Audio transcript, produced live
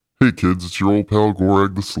Hey kids, it's your old pal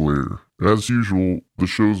Gorag the Slayer. As usual, the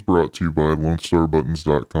show's brought to you by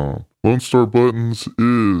LoneStarButtons.com. Lone Star Buttons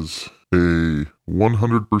is a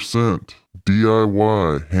 100%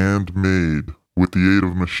 DIY, handmade, with the aid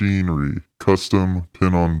of machinery, custom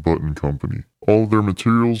pin-on button company. All of their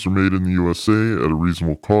materials are made in the USA at a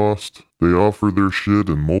reasonable cost. They offer their shit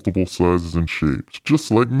in multiple sizes and shapes,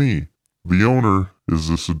 just like me. The owner is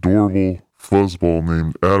this adorable fuzzball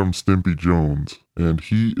named Adam Stimpy Jones, and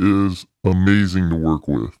he is amazing to work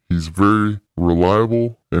with. He's very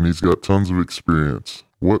reliable, and he's got tons of experience.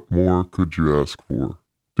 What more could you ask for?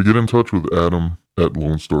 To get in touch with Adam at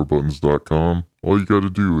LoneStarButtons.com, all you gotta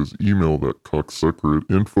do is email that cocksucker at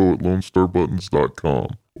info@LoneStarButtons.com.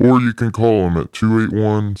 Or you can call him at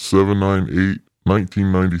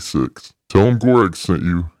 281-798-1996. Tell him Goreg sent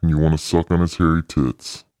you and you want to suck on his hairy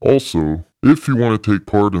tits. Also, if you want to take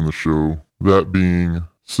part in the show, that being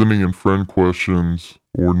sending in friend questions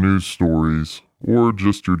or news stories or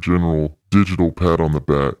just your general digital pat on the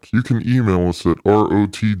back, you can email us at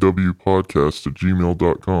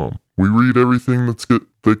rotwpodcast@gmail.com. We read everything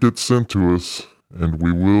that gets sent to us, and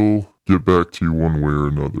we will get back to you one way or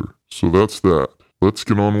another. So that's that. Let's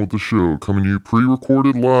get on with the show, coming to you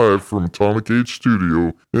pre-recorded live from Atomic Age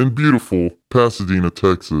Studio in beautiful Pasadena,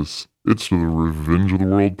 Texas. It's the Revenge of the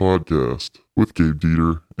World podcast with Gabe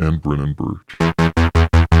Dieter and Brennan Birch.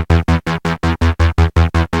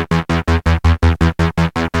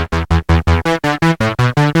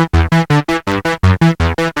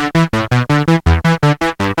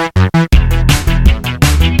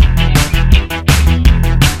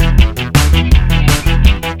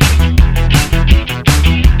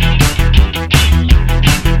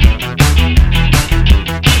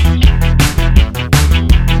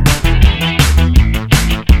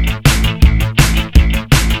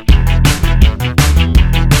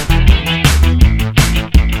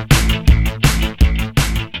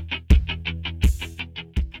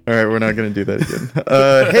 Not gonna do that again.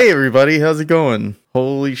 Hey everybody, how's it going?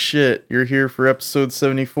 Holy shit, you're here for episode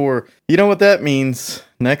 74. You know what that means?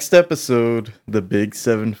 Next episode, the big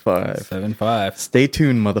 7-5. 7-5. Stay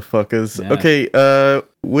tuned, motherfuckers. Yeah. Okay,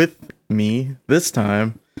 with me this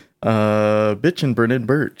time, Bitch and Brennan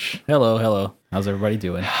Birch. Hello. How's everybody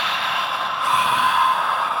doing?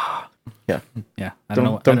 Yeah. I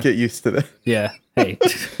Don't get used to that. Yeah. Hey,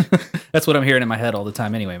 that's what I'm hearing in my head all the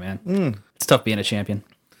time. Anyway, man, It's tough being a champion.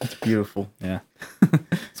 It's beautiful. Yeah.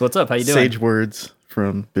 So what's up? How you doing? Sage words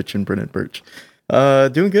from Bitch and Brennan Birch.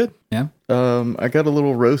 Doing good. Yeah. I got a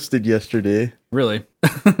little roasted yesterday. Really?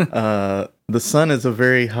 The sun is a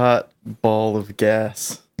very hot ball of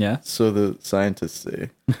gas. Yeah. So the scientists say.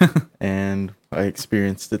 And I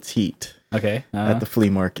experienced its heat Okay. at the flea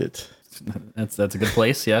market. That's a good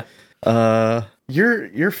place. Yeah.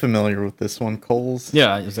 You're familiar with this one, Kohl's?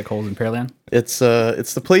 Yeah. Is it Kohl's in Pearland? It's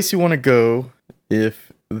the place you want to go if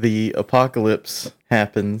the apocalypse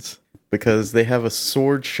happens, because they have a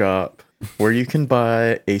sword shop where you can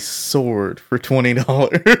buy a sword for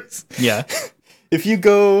 $20. Yeah. If you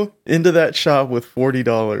go into that shop with $40,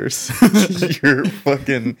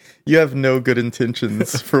 you have no good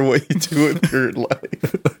intentions for what you do with your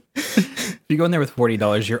life. If you go in there with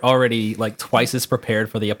 $40, you're already like twice as prepared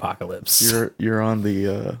for the apocalypse. You're on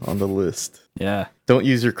the list. Yeah. Don't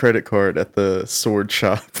use your credit card at the sword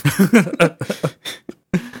shop.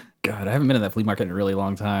 God, I haven't been in that flea market in a really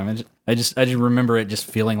long time. I just remember it just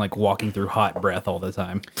feeling like walking through hot breath all the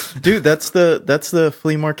time. Dude, that's the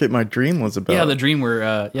flea market my dream was about. Yeah, the dream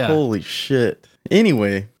where Holy shit.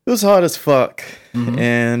 Anyway, it was hot as fuck,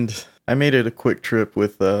 and I made it a quick trip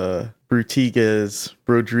with Rodriguez,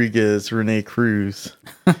 Renee Cruz,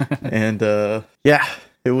 and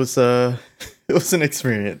it was an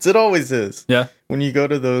experience. It always is. Yeah. When you go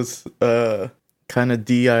to those kind of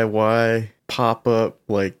DIY pop-up,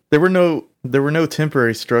 like there were no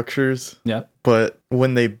temporary structures. Yeah. But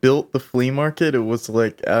when they built the flea market, it was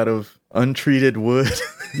like out of untreated wood.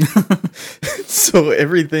 So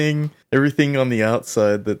everything on the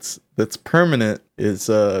outside that's permanent is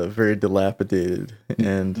very dilapidated,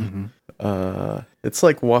 and it's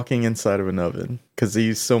like walking inside of an oven because they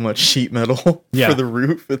use so much sheet metal for the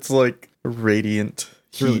roof. It's like radiant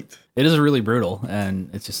heat. It is really brutal, and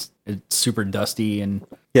it's super dusty, and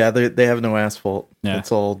they have no asphalt. Yeah.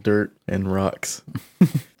 It's all dirt and rocks.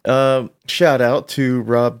 Shout out to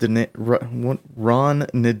Ron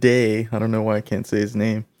Naday. I don't know why I can't say his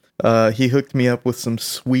name. He hooked me up with some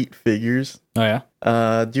sweet figures. Oh yeah.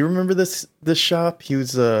 Do you remember this shop? He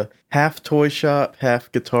was a half toy shop, half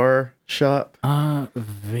guitar shop.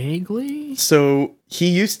 Vaguely. So he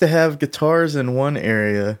used to have guitars in one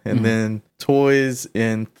area and then toys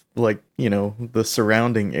in like, the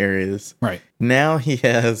surrounding areas. Right. Now he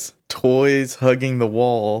has toys hugging the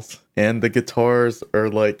walls, and the guitars are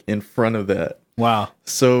like in front of that. Wow.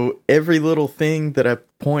 So every little thing that I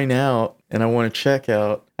point out and I want to check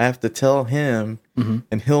out, I have to tell him,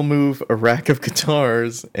 and he'll move a rack of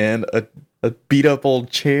guitars and a beat up old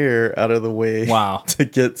chair out of the way. Wow. To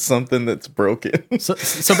get something that's broken. So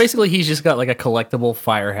basically, he's just got like a collectible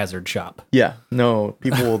fire hazard shop. Yeah, no,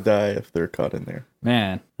 people will die if they're caught in there.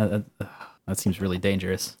 Man, that seems really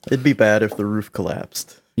dangerous. It'd be bad if the roof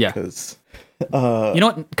collapsed. Yeah. Because You know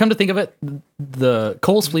what? Come to think of it, the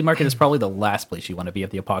Kohl's flea market is probably the last place you want to be if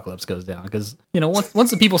the apocalypse goes down. Because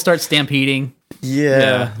once the people start stampeding,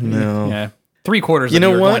 no. 3/4 of you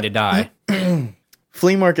are going to die.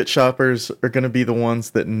 Flea market shoppers are going to be the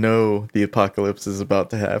ones that know the apocalypse is about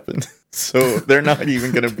to happen. So they're not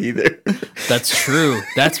even going to be there. That's true.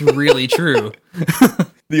 That's really true.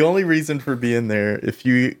 The only reason for being there,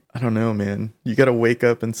 I don't know, man, you got to wake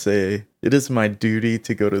up and say, it is my duty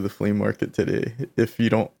to go to the flea market today. If you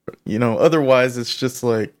don't, otherwise it's just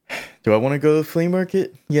like, do I want to go to the flea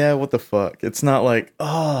market? Yeah, what the fuck? It's not like,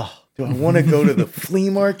 do I want to go to the flea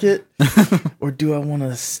market or do I want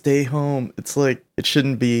to stay home? It's like, it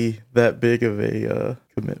shouldn't be that big of a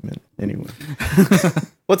commitment anyway.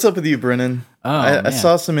 What's up with you, Brennan? I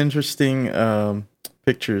saw some interesting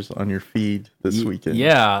pictures on your feed this weekend.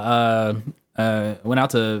 Yeah. Went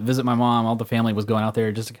out to visit my mom. All the family was going out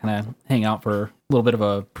there just to kind of hang out for a little bit of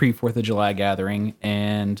a pre-4th of July gathering.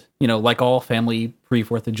 And, like all family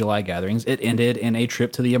pre-4th of July gatherings, it ended in a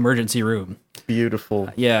trip to the emergency room. Beautiful.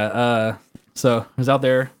 So I was out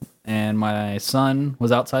there and my son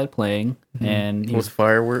was outside playing and he was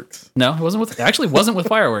fireworks. No, it wasn't with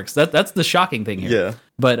fireworks. That's the shocking thing here. Yeah.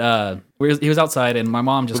 But he was outside and my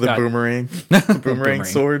mom just with got a boomerang. A boomerang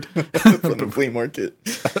sword from the flea market.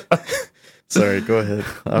 Sorry, go ahead.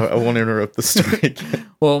 I won't interrupt the story again.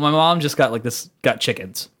 Well, my mom just got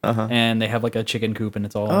chickens, and they have like a chicken coop, and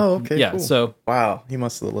it's all. Oh, okay. Yeah. Cool. So wow, he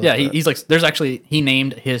must have loved yeah. that. He's like,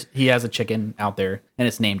 he has a chicken out there, and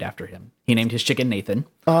it's named after him. He named his chicken Nathan.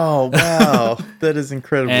 Oh wow, that is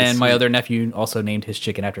incredible. And sweet. my other nephew also named his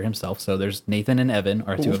chicken after himself. So there's Nathan and Evan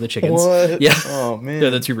are two of the chickens. What? Yeah. Oh man,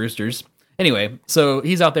 they're the two roosters. Anyway, so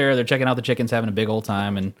he's out there. They're checking out the chickens, having a big old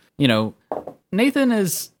time, and Nathan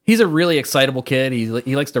he's a really excitable kid.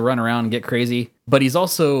 He likes to run around and get crazy, but he's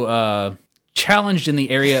also challenged in the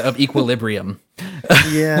area of equilibrium.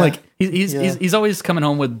 Yeah, like he's always coming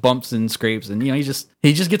home with bumps and scrapes, and he just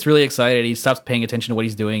gets really excited. He stops paying attention to what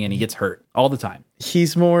he's doing, and he gets hurt all the time.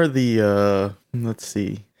 He's more the let's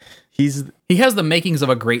see. He has the makings of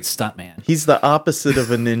a great stuntman. He's the opposite of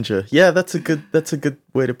a ninja. Yeah, that's a good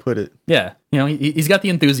way to put it. Yeah, he's got the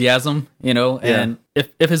enthusiasm, and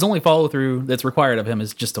if his only follow through that's required of him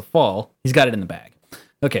is just to fall, he's got it in the bag.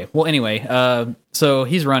 Okay, well, anyway, so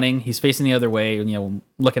he's running. He's facing the other way,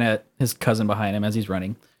 looking at his cousin behind him as he's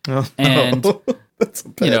running. Oh, and that's a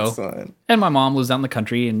bad sign. And my mom lives out in the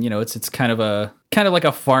country, and it's kind of like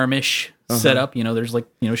a farmish setup. There's like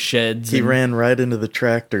sheds. He ran right into the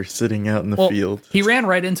tractor sitting out in the field. He ran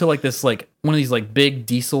right into like this one of these like big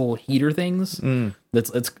diesel heater things. I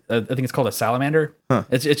think it's called a salamander. Huh.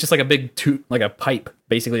 It's just like a big like a pipe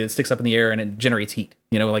basically that sticks up in the air and it generates heat.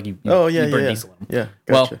 Like you burn diesel in them. Yeah,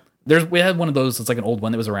 gotcha. Well, we had one of those. It's like an old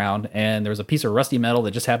one that was around, and there was a piece of rusty metal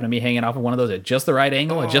that just happened to be hanging off of one of those at just the right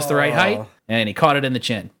angle, at just the right height, and he caught it in the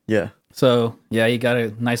chin. Yeah. So yeah, he got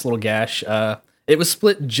a nice little gash. It was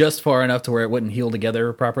split just far enough to where it wouldn't heal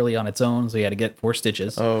together properly on its own, so he had to get 4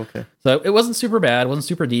 stitches. Oh, okay. So it wasn't super bad, it wasn't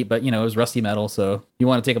super deep, but it was rusty metal, so you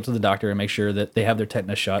want to take him to the doctor and make sure that they have their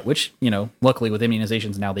tetanus shot, which, luckily with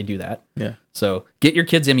immunizations now they do that. Yeah. So get your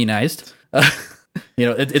kids immunized.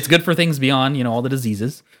 It's good for things beyond, all the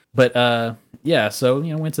diseases. But so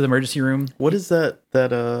went to the emergency room. What is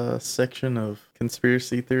that section of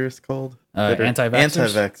conspiracy theorists called? Anti-vaxxers.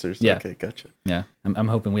 Anti-vaxxers. Yeah. Okay, gotcha. Yeah, I'm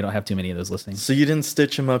hoping we don't have too many of those listening. So you didn't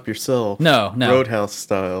stitch him up yourself? No. Roadhouse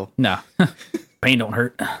style. No. Pain don't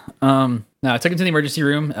hurt. No, I took him to the emergency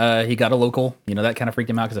room. He got a local. That kind of freaked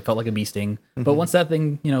him out because it felt like a bee sting. Mm-hmm. But once that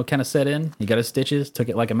thing, kind of set in, he got his stitches, took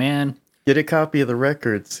it like a man. Get a copy of the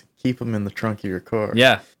records. Keep them in the trunk of your car.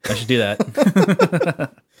 Yeah, I should do that.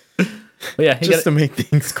 But yeah, just to make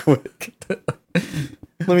things quick.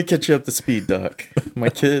 Let me catch you up to speed, Doc. My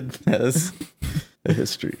kid has a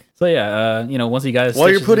history. So yeah, once he got his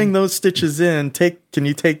while you're putting those stitches in, can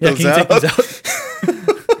you take those out? Take those out?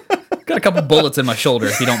 Got a couple bullets in my shoulder,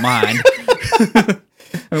 if you don't mind.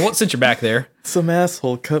 I mean, since you're back there, some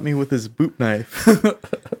asshole cut me with his boot knife.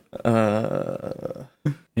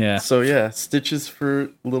 Yeah. So yeah, stitches for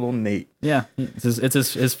little Nate. Yeah. It's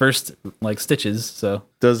his first like stitches. So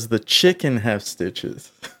Does the chicken have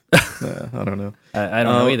stitches? I don't know. I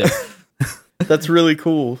don't know either. That's really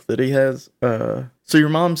cool that he has. So your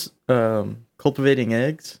mom's cultivating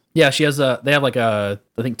eggs? Yeah, she has they have like I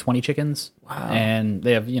think 20 chickens. Wow. And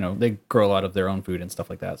they have, they grow a lot of their own food and stuff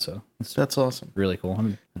like that. So it's That's awesome. really cool.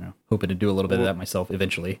 I'm hoping to do a little bit of that myself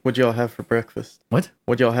eventually. What'd y'all have for breakfast? What?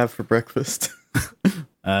 What'd y'all have for breakfast?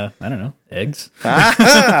 I don't know. Eggs.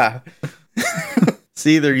 Ah!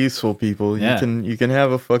 See, they're useful people. Yeah. You can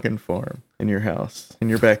have a fucking farm in your house, in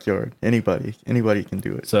your backyard. Anybody can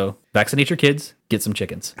do it. So vaccinate your kids. Get some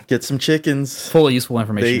chickens. Get some chickens. Full of useful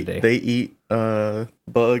information today. They eat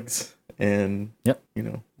bugs and Yep.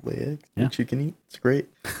 lay eggs, Yeah. which you can eat. It's great.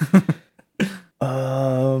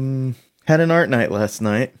 Had an art night last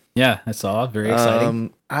night. Yeah, I saw. Very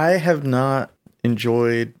exciting. I have not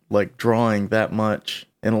enjoyed like drawing that much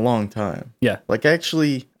in a long time. Yeah. Like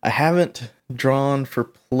actually, I haven't drawn for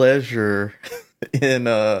pleasure in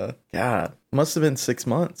God, must have been 6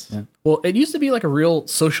 months. Yeah. Well, it used to be like a real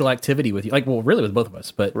social activity with you, like, well, really with both of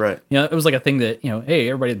us, but Right. it was like a thing that, hey,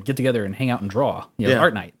 everybody get together and hang out and draw, Yeah.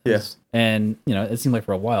 art night. Yes. And, it seemed like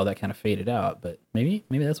for a while that kind of faded out, but maybe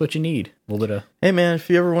that's what you need. A little bit of, Hey man, if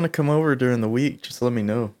you ever want to come over during the week, just let me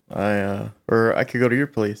know. Or I could go to your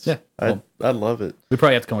place. Yeah. I'd love it. we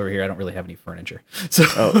probably have to come over here. I don't really have any furniture. So,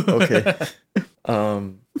 Oh, okay.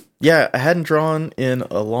 Yeah, I hadn't drawn in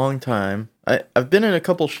a long time. I've been in a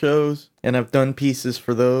couple shows and I've done pieces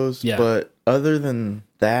for those, Yeah. but other than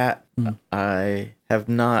that, I have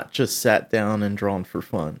not just sat down and drawn for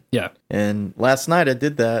fun. yeah. And last night I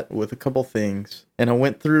did that with a couple things, and I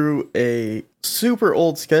went through a super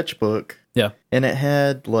old sketchbook, Yeah. and it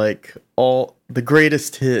had like all the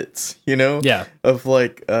greatest hits, Yeah. of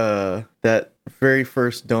like that very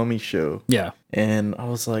first Domi show. Yeah. And I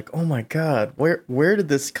was like, "Oh my god, where did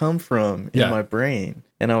this come from in Yeah. my brain?"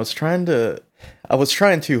 And I was trying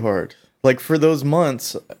too hard. Like for those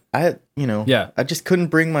months, Yeah. I just couldn't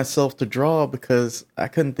bring myself to draw because I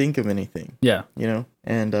couldn't think of anything, Yeah.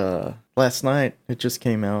 And last night it just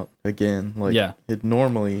came out again, like Yeah. it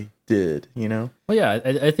normally did, Well, yeah,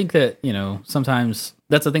 I think that, sometimes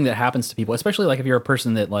that's the thing that happens to people, especially like if you're a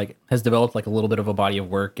person that like has developed like a little bit of a body of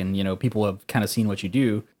work and, people have kind of seen what you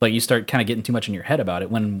do, like you start kind of getting too much in your head about it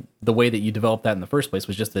when the way that you developed that in the first place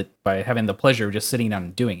was just that by having the pleasure of just sitting down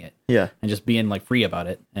and doing it Yeah. and just being like free about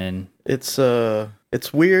it. And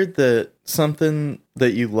It's weird that something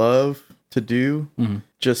that you love to do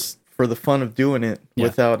just for the fun of doing it Yeah.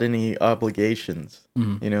 without any obligations,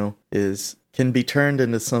 can be turned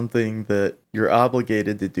into something that you're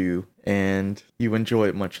obligated to do and you enjoy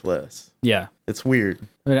it much less. yeah, It's weird.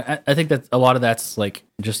 I think that a lot of that's like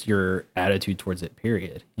just your attitude towards it,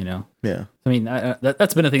 period, Yeah. I mean,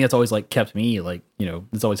 that's been a thing that's always like kept me like,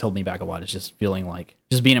 it's always held me back a lot. It's just feeling like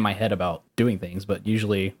just being in my head about doing things. But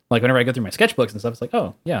usually, like whenever I go through my sketchbooks and stuff, it's like,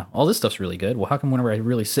 oh yeah, all this stuff's really good. Well, how come whenever I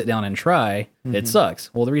really sit down and try, it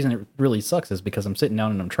sucks? Well, the reason it really sucks is because I'm sitting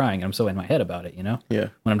down and I'm trying and I'm so in my head about it, Yeah.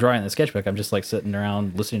 When I'm drawing in the sketchbook, I'm just like sitting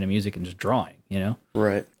around listening to music and just drawing,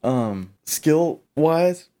 Right. Skill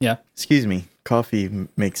wise, Yeah. excuse me, coffee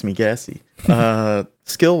makes me gassy.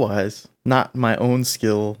 Skill wise, not my own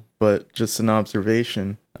skill, but just an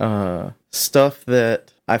observation. Stuff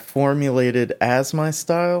that I formulated as my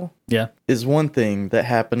style Yeah. is one thing that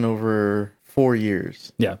happened over 4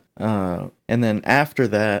 years. Yeah. And then after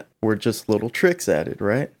that, were just little tricks added,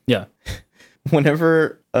 right? Yeah.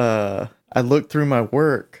 Whenever I looked through my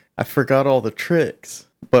work, I forgot all the tricks,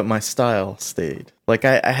 but my style stayed. Like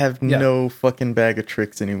I have Yeah. no fucking bag of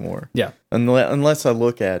tricks anymore. Yeah. Unless I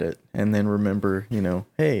look at it and then remember,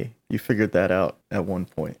 hey, you figured that out at one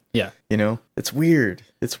point. Yeah. It's weird.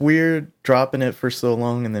 It's weird dropping it for so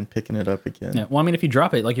long and then picking it up again. Yeah. Well, I mean, if you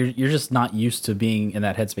drop it, like you're just not used to being in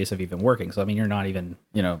that headspace of even working. So I mean, you're not even,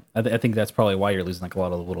 I think that's probably why you're losing like a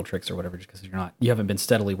lot of the little tricks or whatever, just because you haven't been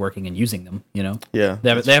steadily working and using them. Yeah. They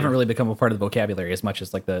haven't really become a part of the vocabulary as much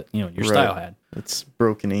as like your style had. It's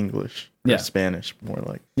broken English. Or Yeah. Spanish, more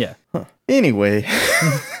like. Yeah. Huh. Anyway,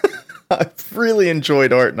 I've really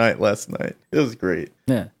enjoyed art night last night. It was great.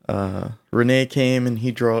 Yeah. Renee came and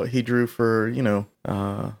he drew for,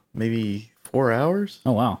 maybe 4 hours,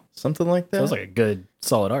 Oh wow. something like that. That was like a good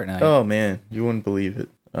solid art night. Oh man, you wouldn't believe it.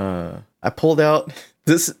 I pulled out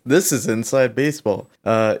this is inside baseball.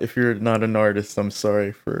 If you're not an artist, I'm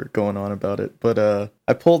sorry for going on about it, but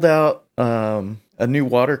I pulled out a new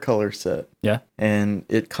watercolor set. Yeah. And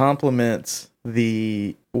it complements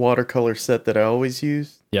the watercolor set that I always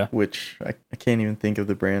use. Yeah. Which I can't even think of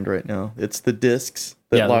the brand right now. It's the discs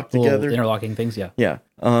that Yeah, lock the little together. interlocking things. Yeah. Yeah.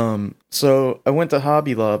 So I went to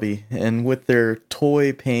Hobby Lobby, and with their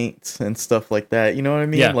toy paints and stuff like that, you know what I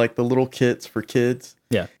mean? Yeah. Like the little kits for kids.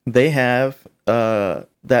 Yeah. They have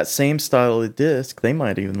that same style of disc. They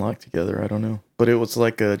might even lock together. I don't know. But it was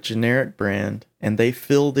like a generic brand, and they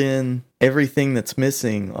filled in everything that's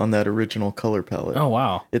missing on that original color palette. Oh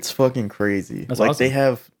wow. It's fucking crazy. That's like awesome. they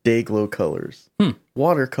have day glow colors,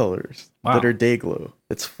 watercolors Wow. that are day glow.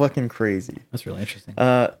 It's fucking crazy. That's really interesting.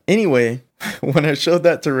 Anyway, when I showed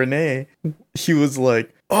that to Renee, he was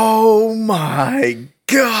like, "Oh my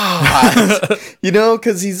god!" You know,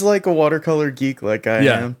 because he's like a watercolor geek, like I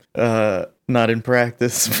Yeah. am. Not in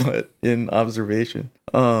practice, but in observation.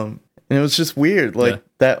 And it was just weird. Like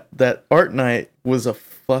that art night was a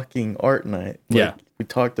fucking art night. Like, Yeah. we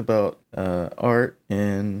talked about art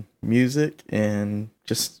and music and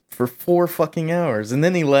just for 4 fucking hours, and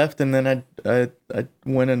then he left, and then I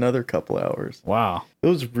went another couple hours. Wow. It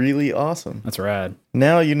was really awesome. That's rad.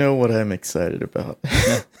 Now you know what I'm excited about.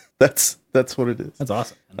 That's what it is. That's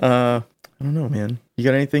awesome. I don't know, man. You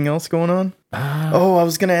got anything else going on? Oh, I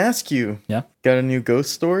was gonna ask you. Yeah. Got a new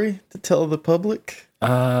ghost story to tell the public?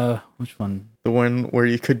 Which one? The one where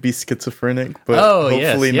you could be schizophrenic, but Oh,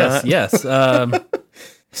 hopefully not. yes.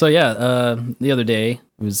 So yeah, the other day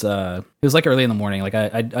it was like early in the morning. Like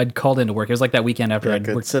I'd called into work. It was like that weekend after Yeah, I'd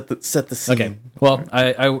good. worked. Set the scene. Okay. Well,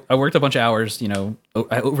 I worked a bunch of hours, you know,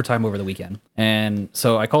 overtime over the weekend, and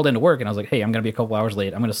so I called into work and I was like, hey, I'm gonna be a couple hours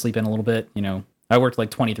late. I'm gonna sleep in a little bit. You know, I worked like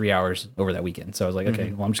 23 hours over that weekend, so I was like,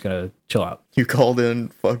 okay, well, I'm just gonna chill out. You called in,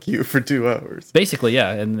 fuck you, for 2 hours. Basically,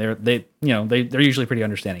 yeah, and they're usually pretty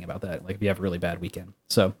understanding about that. Like if you have a really bad weekend,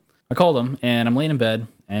 so. I called them and I'm laying in bed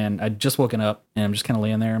and I'd just woken up and I'm just kind of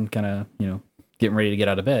laying there. I'm kind of, you know, getting ready to get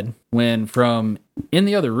out of bed when from in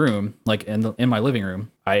the other room, like in my living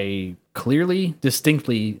room, I clearly,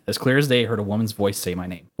 distinctly, as clear as day, heard a woman's voice say my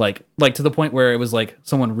name. Like to the point where it was like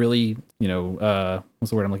someone really, you know, what's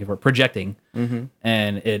the word I'm looking for? Projecting,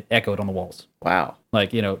 and it echoed on the walls. Wow.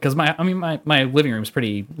 Like, you know, because my living room's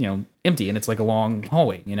pretty, you know, empty and it's like a long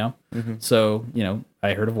hallway, you know? So, you know,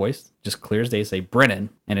 I heard a voice just clear as day say Brennan,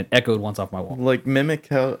 and it echoed once off my wall. Like mimic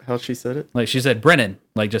how she said it? Like she said Brennan,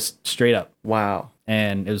 like just straight up. Wow.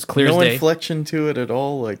 And it was clear No as day. inflection to it at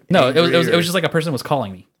all? Like No, it was angry or just like a person was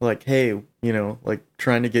calling me. like, hey, you know, like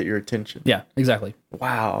trying to get your attention. Yeah, exactly.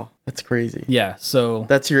 Wow. That's crazy. Yeah, so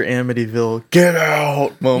That's your Amityville get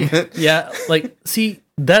out moment. yeah, like see,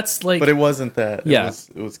 that's like But it wasn't that. Yeah.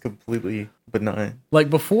 It was completely benign. like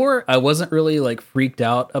before I wasn't really like freaked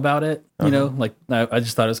out about it, you know, like I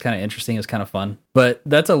just thought it was kind of interesting, it was kind of fun. But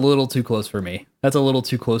that's a little too close for me. That's a little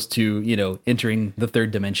too close to, you know, entering the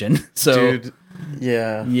third dimension. So Dude,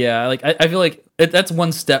 yeah. yeah, like I feel like that's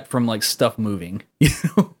one step from like stuff moving, you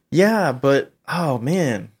know? Yeah, but oh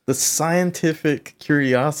man, the scientific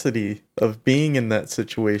curiosity of being in that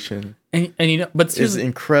situation And you know, but is seriously,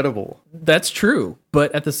 incredible. that's true.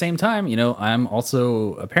 But at the same time, you know, I'm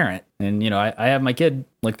also a parent, and you know, I have my kid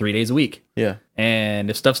like 3 days a week. Yeah. And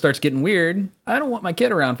if stuff starts getting weird, I don't want my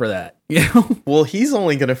kid around for that. You know? Well, he's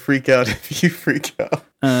only gonna freak out if you freak out.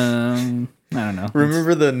 I don't know.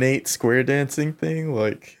 Remember the Nate square dancing thing?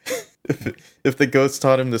 Like, if the ghost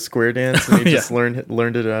taught him to square dance and he Yeah. just learned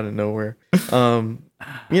it out of nowhere.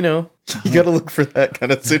 You know, you got to look for that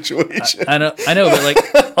kind of situation. I know, but like,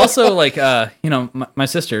 also like, you know, my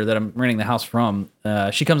sister that I'm renting the house from,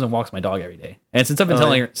 she comes and walks my dog every day. And since I've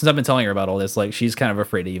been telling her about all this, like, she's kind of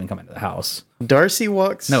afraid to even come into the house. Darcy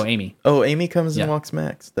walks. No, Amy. Oh, Amy comes Yeah. and walks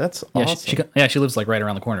Max. That's Yeah, awesome. she lives like right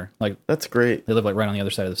around the corner. Like, That's great. they live like right on the other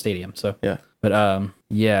side of the stadium. So Yeah. but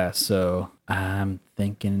yeah. So I'm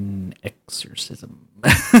thinking exorcism.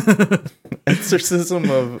 Exorcism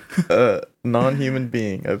of a non-human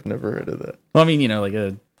being. I've never heard of that. Well, I mean, you know, like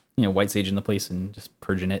white sage in the place and just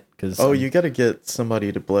purging it because. Oh, you got to get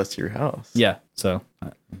somebody to bless your house. Yeah. So.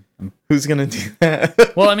 Who's gonna do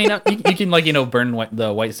that? Well, I mean, you can like burn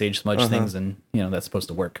the white sage smudge things, and you know that's supposed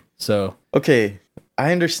to work. So Okay,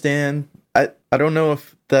 I understand. I don't know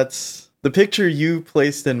if that's the picture you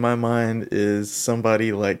placed in my mind is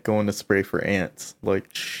somebody like going to spray for ants. Like,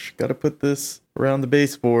 gotta put this around the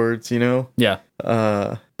baseboards, you know? yeah,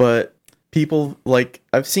 But people like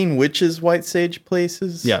I've seen witches white sage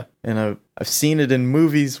places. Yeah. And I've seen it in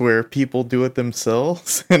movies where people do it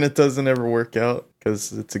themselves and it doesn't ever work out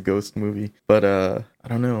because it's a ghost movie. But I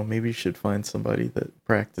don't know, maybe you should find somebody that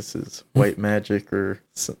practices white magic or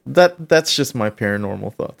that's just my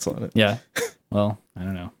paranormal thoughts on it. yeah. Well, I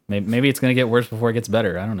don't know. Maybe it's gonna get worse before it gets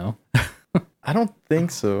better. I don't know. I don't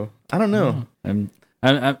think so. I don't know.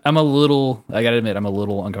 I'm a little. I gotta admit, I'm a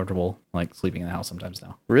little uncomfortable like sleeping in the house sometimes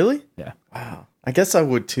now. Really? Yeah. Wow. I guess I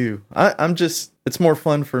would too. I'm just. It's more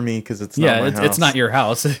fun for me because it's not my house. It's not your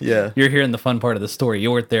house. Yeah. You're hearing the fun part of the story.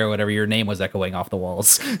 You weren't there whenever your name was echoing off the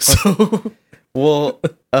walls. So Well,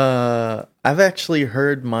 I've actually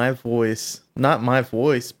heard my voice, not my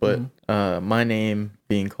voice, but my name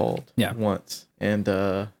being called once. And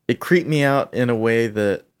it creeped me out in a way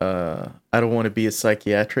that I don't want to be a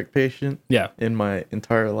psychiatric patient in my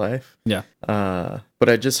entire life. Yeah. But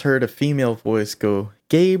I just heard a female voice go,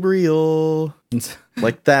 Gabriel.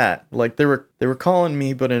 Like that. Like they were calling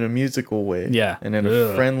me, but in a musical way. Yeah. And in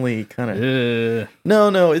a friendly kind of...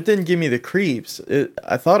 No, it didn't give me the creeps.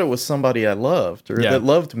 I thought it was somebody I loved or that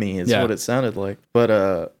loved me is what it sounded like.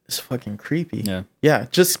 But it's fucking creepy. Yeah. Yeah,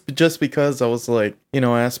 just because I was like, I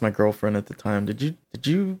asked my girlfriend at the time, did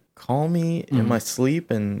you call me in my sleep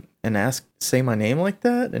and say my name like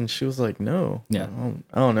that? And she was like, no. Yeah.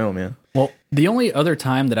 I don't know, man. Well, the only other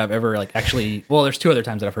time that I've ever there's two other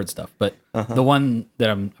times that I've heard stuff, but the one that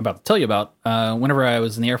I'm about to tell you about, whenever I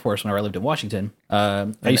was in the Air Force, whenever I lived in Washington,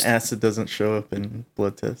 acid doesn't show up in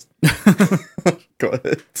blood test. Go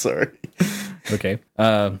ahead. Sorry. Okay.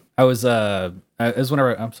 I was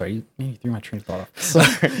whenever I'm sorry, you threw my train of thought off.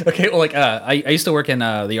 Sorry. Okay. Well, I used to work in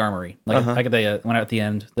the armory. Like when at the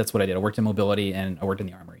end, that's what I did. I worked in mobility and I worked in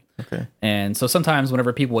the armory. Okay. And so sometimes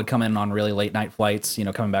whenever people would come in on really late night flights,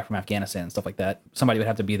 coming back from Afghanistan and stuff like that, somebody would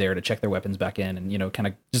have to be there to check their weapons back in and, kind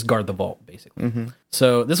of just guard the vault, basically. Mm-hmm.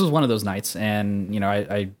 So this was one of those nights, and,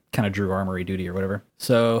 I kind of drew armory duty or whatever.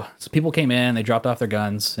 So people came in, they dropped off their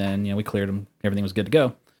guns, and, we cleared them. Everything was good to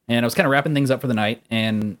go. And I was kind of wrapping things up for the night,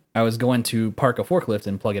 and I was going to park a forklift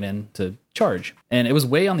and plug it in to charge. And it was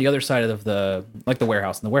way on the other side of the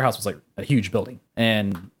warehouse, and the warehouse was like a huge building.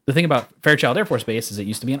 And the thing about Fairchild Air Force Base is it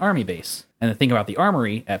used to be an Army base. And the thing about the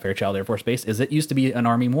Armory at Fairchild Air Force Base is it used to be an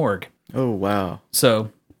Army morgue. Oh, wow.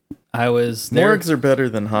 So I was there. Morgues are better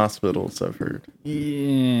than hospitals, I've heard.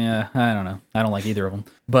 Yeah, I don't know. I don't like either of them.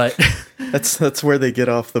 But that's where they get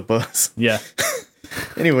off the bus. Yeah.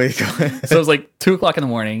 Anyway, go ahead. So it was like 2:00 in the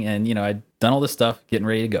morning, and I'd done all this stuff, getting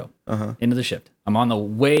ready to go into the shift. I'm on the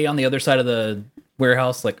way on the other side of the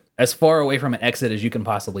warehouse, like as far away from an exit as you can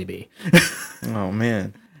possibly be. Oh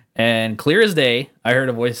man! And clear as day, I heard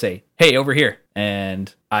a voice say, "Hey, over here!"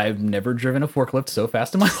 And I've never driven a forklift so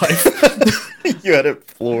fast in my life. You had it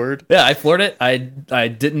floored. Yeah, I floored it. I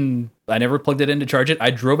never plugged it in to charge it. I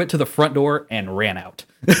drove it to the front door and ran out.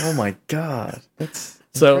 Oh my god, that's.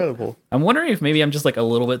 So incredible. I'm wondering if maybe I'm just like a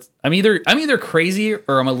little bit. I'm either crazy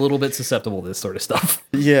or I'm a little bit susceptible to this sort of stuff.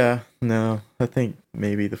 Yeah, no, I think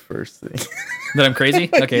maybe the first thing. That I'm crazy?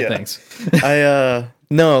 Okay, thanks.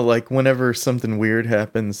 No, like whenever something weird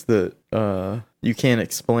happens that you can't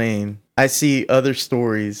explain, I see other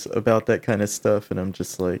stories about that kind of stuff, and I'm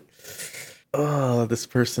just like, oh, this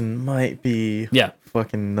person might be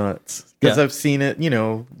fucking nuts. Because I've seen it,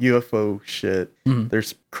 UFO shit. Mm-hmm.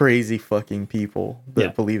 There's crazy fucking people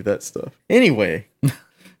that believe that stuff. Anyway,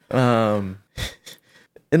 and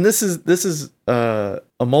this is a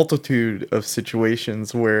multitude of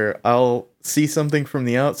situations where I'll see something from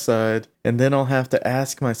the outside, and then I'll have to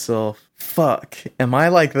ask myself, fuck, am I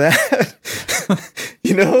like that?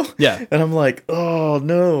 Yeah. And I'm like, oh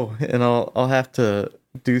no. And I'll have to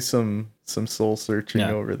do some soul searching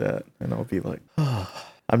over that, and I'll be like, oh,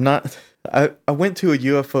 I'm not. I went to a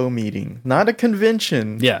UFO meeting, not a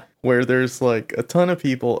convention. Yeah. Where there's like a ton of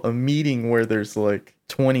people, a meeting where there's like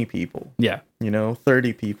 20 people. Yeah.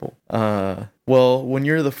 30 people. Well, when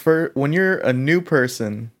you're a new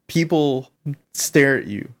person, people stare at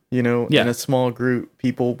you. In a small group,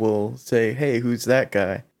 people will say, "Hey, who's that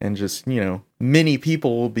guy?" And just, many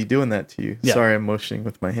people will be doing that to you. Yeah. Sorry, I'm motioning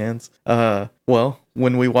with my hands. Well,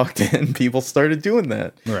 when we walked in, people started doing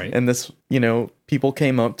that. Right. And this, people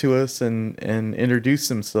came up to us and introduced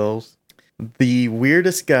themselves. The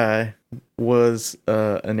weirdest guy was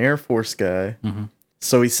an Air Force guy. Mm-hmm.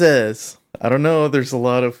 So he says, I don't know, there's a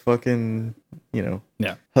lot of fucking,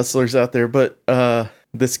 hustlers out there, but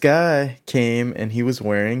this guy came and he was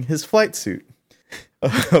wearing his flight suit.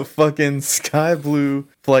 A fucking sky blue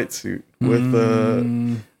flight suit with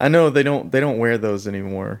I know they don't wear those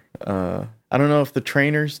anymore. I don't know if the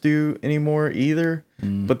trainers do anymore either,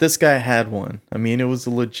 but this guy had one. I mean, it was a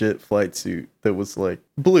legit flight suit that was like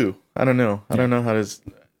blue. I don't know. I don't know how to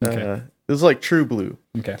it was like true blue.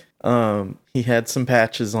 Okay. He had some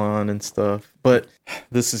patches on and stuff, but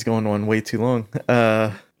this is going on way too long.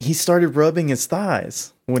 He started rubbing his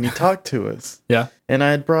thighs when he talked to us. Yeah. And I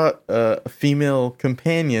had brought a female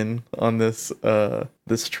companion on this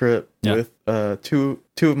trip with two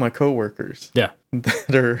of my coworkers. Yeah.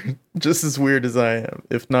 that are just as weird as I am,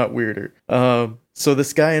 if not weirder. So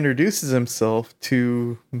this guy introduces himself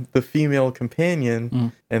to the female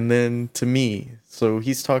companion and then to me. So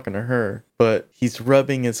he's talking to her, but he's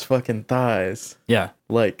rubbing his fucking thighs. Yeah.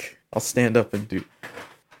 Like, I'll stand up and do...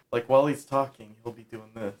 Like, while he's talking, he'll be doing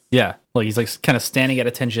this. Yeah. Like, he's like kind of standing at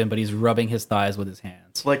attention, but he's rubbing his thighs with his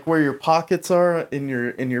hands. Like where your pockets are in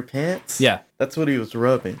your pants? Yeah. That's what he was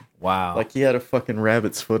rubbing. Wow. Like he had a fucking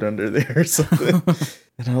rabbit's foot under there or something.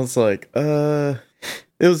 And I was like, it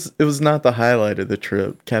was not the highlight of the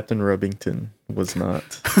trip. Captain Rubbington was not.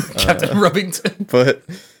 Captain Rubbington. But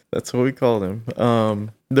that's what we called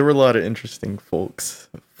him. There were a lot of interesting folks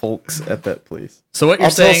at that place. So what you're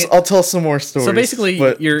saying... I'll tell some more stories. So basically,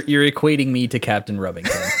 you're equating me to Captain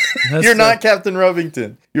Rubbington. You're not Captain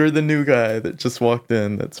Rubbington. You're the new guy that just walked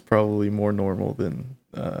in that's probably more normal than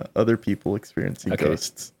other people experiencing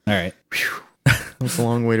ghosts. All right. It was a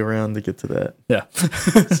long way around to get to that. Yeah.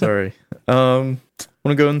 Sorry. Want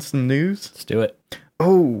to go into some news? Let's do it.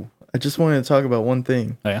 Oh, I just wanted to talk about one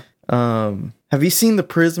thing. Oh, yeah? Have you seen the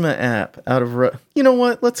Prisma app out of... You know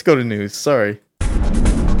what? Let's go to news. Sorry.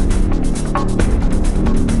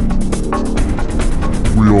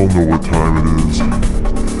 We all know what time it is.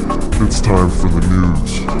 It's time for the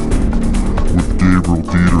news with Gabriel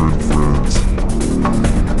Dieter and friends.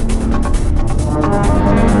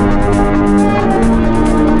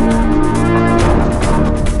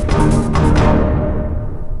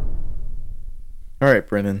 All right,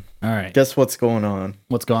 Brennan. All right. Guess what's going on?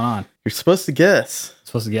 What's going on? You're supposed to guess.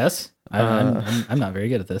 Supposed to guess? I'm not very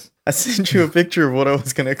good at this. I sent you a picture of what I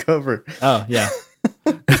was going to cover. Oh, yeah.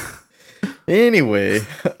 Anyway,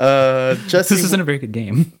 Jesse... This isn't a very good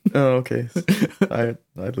game. Oh, okay. I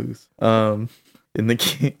lose. In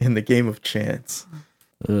the game of chance,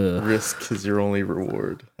 risk is your only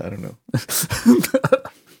reward. I don't know.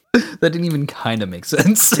 That didn't even kind of make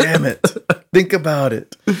sense. Damn it! Think about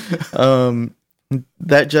it.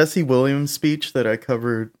 That Jesse Williams speech that I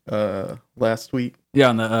covered last week. Yeah,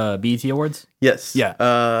 on the BET Awards. Yes.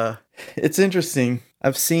 Yeah. It's interesting.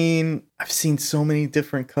 I've seen so many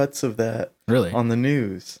different cuts of that. Really? On the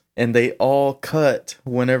news. And they all cut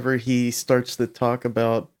whenever he starts to talk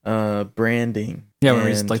about branding. Yeah, when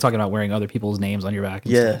he's like talking about wearing other people's names on your back.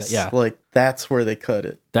 And Yes. stuff like that. Yeah. Like that's where they cut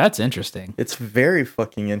it. That's interesting. It's very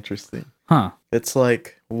fucking interesting. Huh. It's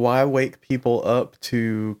like, why wake people up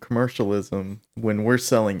to commercialism when we're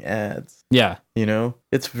selling ads? Yeah. You know?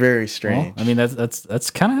 It's very strange. Well, I mean,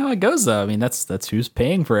 that's kind of how it goes, though. I mean, that's who's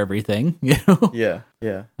paying for everything, you know? Yeah,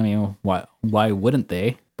 yeah. I mean, why wouldn't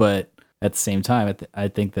they? But at the same time, I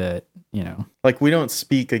think that, you know. Like, we don't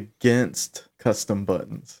speak against custom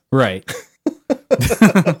buttons. Right.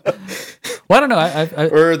 Well, I don't know. I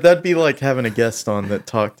or that'd be like having a guest on that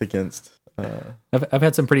talked against... I've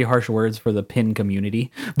had some pretty harsh words for the pin community,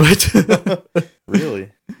 but... Really?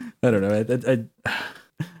 I don't know.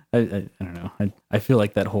 I don't know. I feel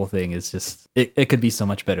like that whole thing is just it could be so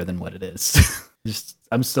much better than what it is. Just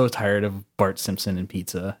I'm so tired of Bart Simpson and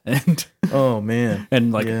pizza and oh man.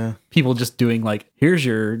 And like people just doing like here's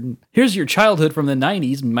your childhood from the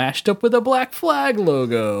 90s mashed up with a Black Flag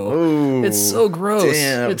logo. Oh, it's so gross.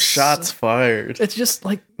 Damn, it's shots fired. It's just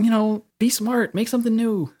like, you know, be smart, make something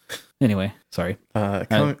new. Anyway, sorry.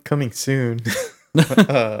 Coming soon.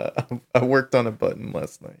 I worked on a button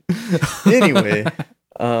last night. Anyway,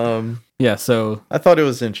 yeah, so I thought it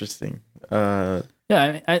was interesting.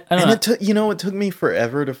 Yeah, I don't know. It took me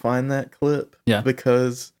forever to find that clip. Yeah.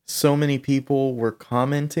 Because so many people were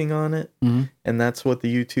commenting on it. Mm-hmm. And that's what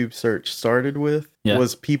the YouTube search started with,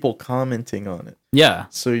 was people commenting on it. Yeah.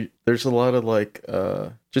 So there's a lot of like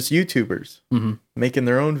just YouTubers mm-hmm. making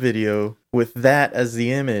their own video with that as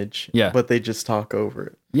the image. Yeah. But they just talk over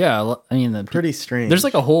it. Yeah, I mean, pretty strange. There's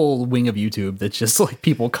like a whole wing of YouTube that's just like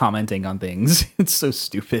people commenting on things. It's so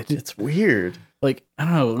stupid. It's weird. Like, I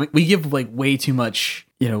don't know, we give like way too much,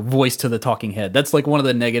 you know, voice to the talking head. That's like one of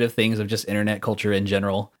the negative things of just internet culture in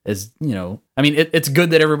general is, you know, I mean, it's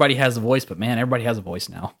good that everybody has a voice, but man, everybody has a voice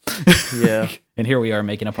now. Yeah. And here we are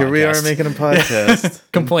making a podcast. Here we are making a podcast.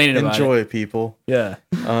 Complaining about it. Enjoy, people. Yeah.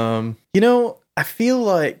 You know, I feel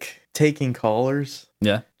like taking callers.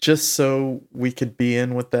 Yeah. Just so we could be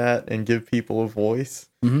in with that and give people a voice.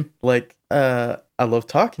 Mm-hmm. Like, I love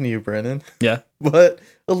talking to you, Brennan. Yeah. But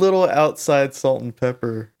a little outside salt and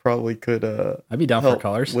pepper probably could I'd be down help for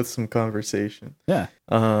callers with some conversation. Yeah.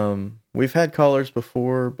 We've had callers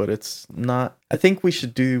before, but it's not. I think we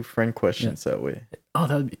should do friend questions that way. Oh,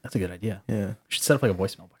 that's a good idea. Yeah. We should set up like a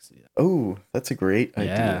voicemail box to do that. Oh, that's a great Yeah.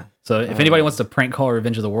 idea. So if anybody wants to prank call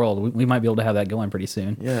Revenge of the World, we might be able to have that going pretty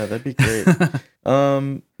soon. Yeah, that'd be great.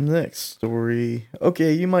 Next story.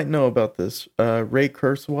 Okay, you might know about this. Ray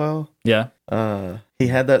Kurzweil. Yeah. He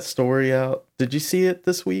had that story out. Did you see it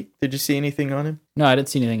this week? Did you see anything on him? No, I didn't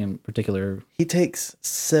see anything in particular. He takes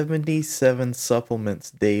 77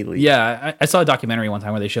 supplements daily. Yeah, I saw a documentary one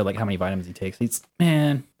time where they showed like how many vitamins he takes.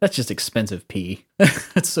 Man, that's just expensive pee.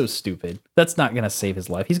 That's so stupid. That's not gonna save his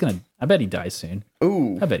life. I bet he dies soon.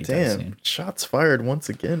 Ooh, I bet he dies soon. Shots fired once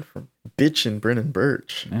again from bitchin' Brennan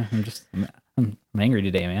Birch. Yeah, I'm angry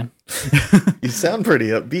today, man. You sound pretty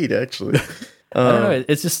upbeat, actually. I don't know.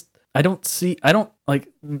 It's just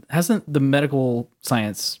hasn't the medical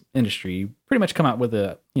science industry pretty much come out with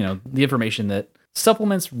the information that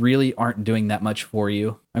supplements really aren't doing that much for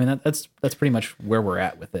you? I mean, that's pretty much where we're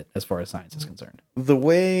at with it as far as science is concerned. The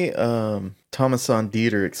way Thomas on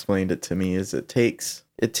Dieter explained it to me is it takes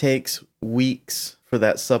weeks for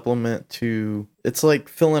that supplement to. It's like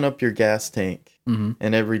filling up your gas tank,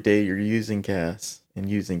 and every day you're using gas and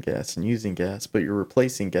using gas and using gas, but you're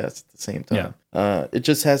replacing gas at the same time. It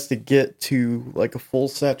just has to get to like a full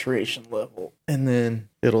saturation level, and then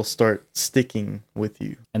it'll start sticking with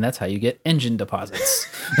you. And that's how you get engine deposits.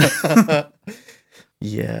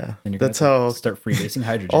 Yeah, And that's how start freebasing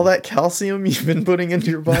hydrogen. all that calcium you've been putting into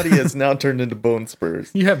your body has now turned into bone spurs.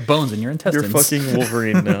 You have bones in your intestines. You're fucking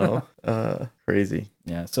Wolverine now. Crazy.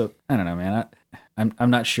 Yeah, so I don't know, man. I'm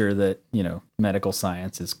not sure that medical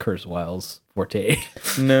science is Kurzweil's forte.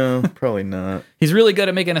 No, probably not. He's really good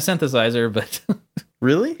at making a synthesizer, but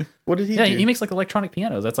Really? What did he do? he makes like electronic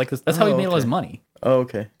pianos. That's how he made all his money. Oh,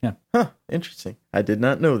 okay. Yeah. Huh. Interesting. I did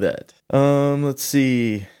not know that. Let's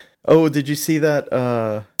see. Oh, did you see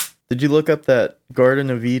that? Did you look up that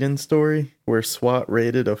Garden of Eden story where SWAT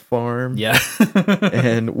raided a farm? Yeah.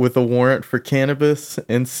 And with a warrant for cannabis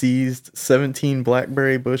and seized 17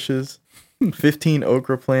 blackberry bushes, 15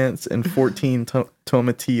 okra plants, and 14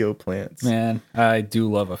 tomatillo plants. Man, I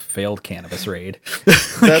do love a failed cannabis raid.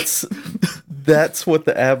 That's what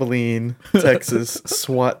the Abilene, Texas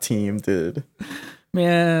SWAT team did.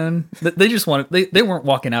 Man, they just wanted they weren't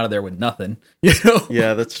walking out of there with nothing.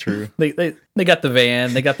 Yeah, that's true. They got the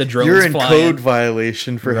van, they got the drones You're in flying. code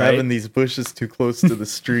violation for Right? having these bushes too close to the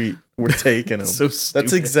street. We're taking them. So That's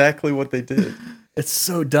stupid. exactly what they did. It's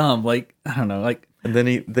so dumb. Like, I don't know. Like, And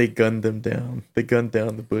then they gunned them down. They gunned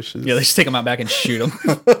down the bushes. yeah, they just take them out back and shoot them.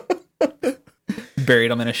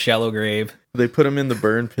 Buried them in a shallow grave. They put them in the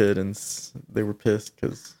burn pit, and they were pissed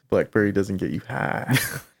because blackberry doesn't get you high.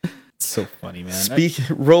 It's so funny, man.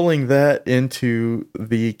 Rolling that into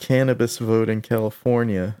the cannabis vote in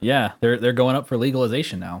California, Yeah, they're going up for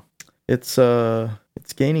legalization now. it's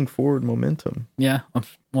gaining forward momentum. Yeah.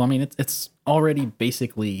 Well, I mean, it's already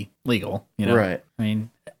basically legal, Right. I mean,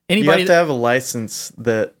 You anybody have to have a license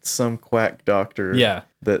that some quack doctor Yeah.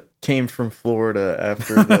 that came from Florida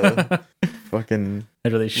after the fucking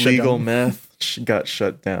after they shut legal down- meth got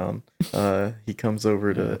shut down. He comes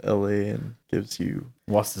over to LA and gives you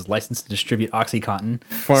lost his license to distribute OxyContin.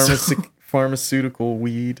 pharmaceutical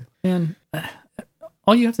weed. And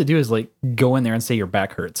all you have to do is like go in there and say your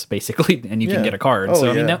back hurts, basically, and you Yeah. can get a card. Oh, So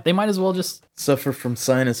I mean, yeah. they might as well just Suffer from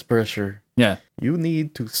sinus pressure. yeah. You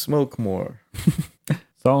need to smoke more.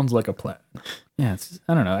 Sounds like a plan. Yeah,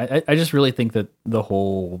 I don't know. I just really think that the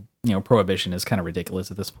whole prohibition is kind of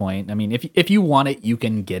ridiculous at this point. I mean, if you want it, you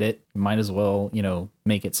can get it. Might as well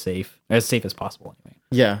make it safe as possible anyway.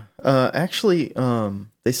 Yeah. Actually,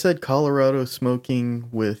 they said Colorado smoking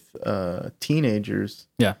with teenagers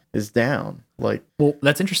Yeah. is down. Like Well,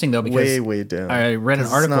 that's interesting though because way down. I read an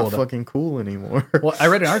 'Cause article It's not about- fucking cool anymore. well, I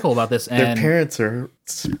read an article about this, Their and parents are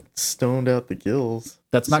stoned out the gills.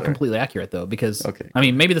 that's not Sorry. completely accurate though, because Okay. I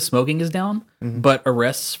mean, maybe the smoking is down, Mhm. but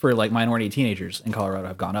arrests for like minority teenagers in Colorado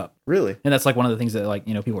have gone up. Really? And that's like one of the things that like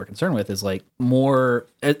people are concerned with is like more,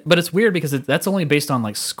 but it's weird because that's only based on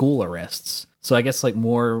like school arrests. So I guess like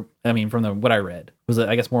more, I mean, from what I read was that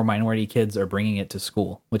I guess more minority kids are bringing it to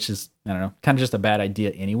school, which is, I don't know, kind of just a bad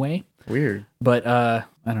idea anyway. Weird. But I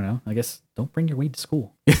don't know. I guess don't bring your weed to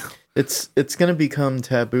school. It's gonna become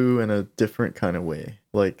taboo in a different kind of way.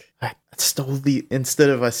 Like I stole these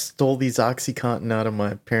OxyContin out of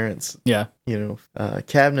my parents' Yeah.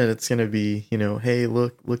 cabinet. It's gonna be hey,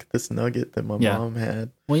 look at this nugget that my Yeah. mom had.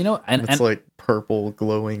 Well, And it's like purple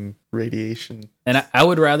glowing radiation. and I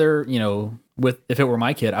would rather, if it were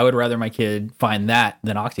my kid, I would rather my kid find that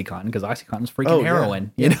than OxyContin because OxyContin's freaking Oh, yeah.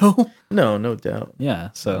 heroin, you know? No doubt. Yeah.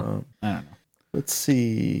 So I don't know. Let's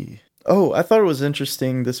see. Oh, I thought it was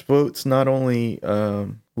interesting. This vote's not only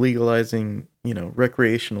legalizing,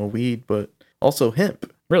 recreational weed, but also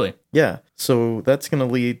hemp. Really? Yeah. So that's going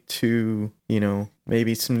to lead to,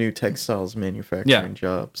 maybe some new textiles manufacturing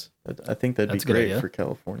jobs. I think that'd That's a be good great idea. for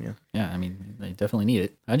California. Yeah, I mean, they definitely need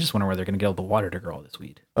it. I just wonder where they're going to get all the water to grow all this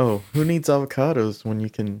weed. Oh, who needs avocados when you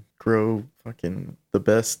can grow fucking the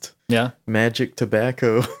best Yeah. magic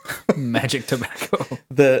tobacco Magic tobacco.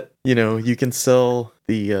 that, you can sell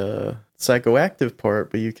the psychoactive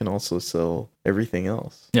part, but you can also sell everything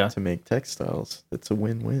else to make textiles. It's a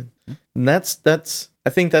win-win. And that's I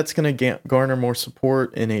think that's going to garner more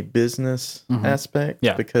support in a business aspect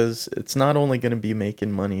because it's not only going to be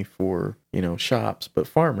making money for, shops, but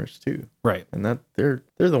farmers too. Right. And that they're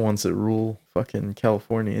the ones that rule fucking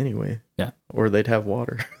California anyway. Yeah. Or they'd have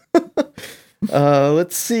water.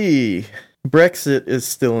 Let's see. Brexit is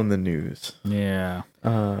still in the news. Yeah.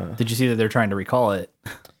 Did you see that they're trying to recall it?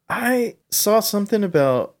 I saw something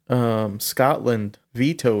about Scotland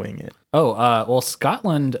vetoing it. Oh, well,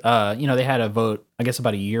 Scotland, they had a vote, I guess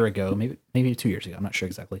about a year ago, maybe 2 years ago. I'm not sure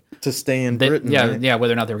exactly. To stay in Britain. Yeah,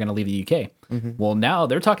 whether or not they were going to leave the UK. Mm-hmm. Well, now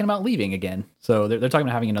they're talking about leaving again. So they're talking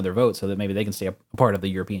about having another vote so that maybe they can stay a part of the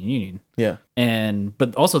European Union. Yeah.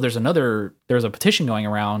 But also there's a petition going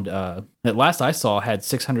around that last I saw had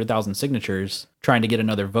 600,000 signatures trying to get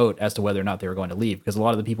another vote as to whether or not they were going to leave, because a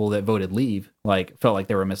lot of the people that voted leave felt like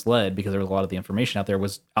they were misled because there was a lot of the information out there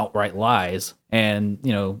was outright lies, and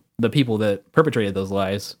the people that perpetrated those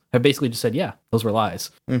lies have basically just said, yeah, those were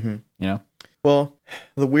lies. Mm-hmm. Well,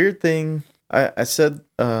 the weird thing, I said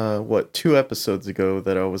 2 episodes ago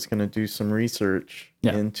that I was going to do some research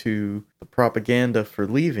into the propaganda for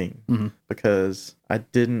leaving because I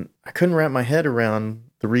couldn't wrap my head around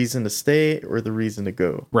the reason to stay or the reason to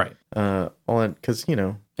go. Right. Because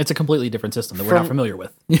it's a completely different system that we're not familiar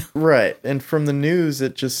with. Right. And from the news,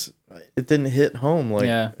 it didn't hit home.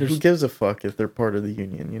 Like, who gives a fuck if they're part of the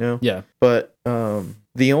union, Yeah. But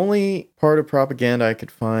the only part of propaganda I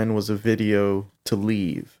could find was a video to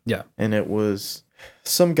leave. Yeah. And it was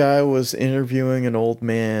some guy was interviewing an old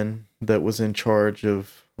man that was in charge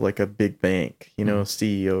of like a big bank,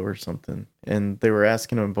 CEO or something. And they were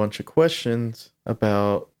asking him a bunch of questions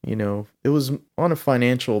about, it was on a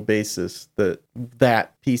financial basis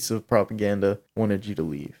that piece of propaganda wanted you to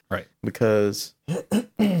leave. Right. Because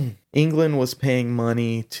England was paying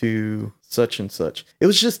money to such and such. It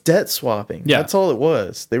was just debt swapping. Yeah. That's all it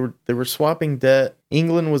was. They were swapping debt.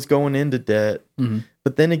 England was going into debt. Mm-hmm.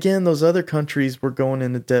 But then again, those other countries were going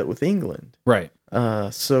into debt with England. Right.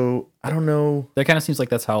 So I don't know. That kind of seems like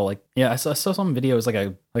that's how I saw some videos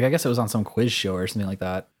I guess it was on some quiz show or something like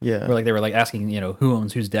that. Yeah. Where they were asking, who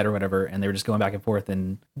owns whose debt or whatever, and they were just going back and forth,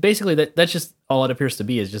 and basically that's just all it appears to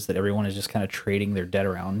be, is just that everyone is just kind of trading their debt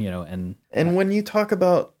around, and when you talk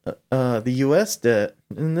about the US debt,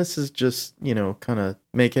 and this is just, kind of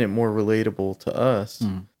making it more relatable to us.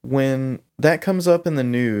 When that comes up in the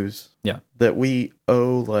news, that we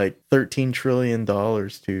owe like $13 trillion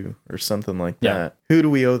to or something like that. Who do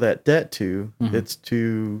we owe that debt to? It's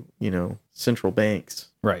to, central banks.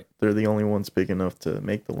 Right. They're the only ones big enough to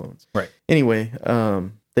make the loans. Right. Anyway,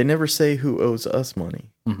 they never say who owes us money.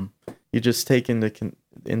 You just take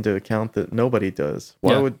into account that nobody does.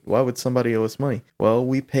 Why would somebody owe us money? Well,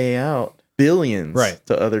 we pay out billions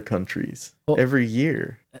to other countries every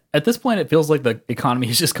year. At this point, it feels like the economy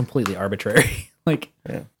is just completely arbitrary. I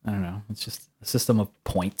don't know. It's just a system of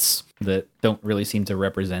points that don't really seem to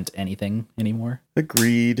represent anything anymore.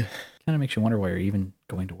 Agreed. Kind of makes you wonder why you're even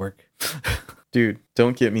going to work. Dude,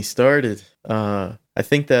 don't get me started. I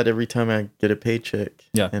think that every time I get a paycheck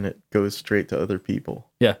and it goes straight to other people.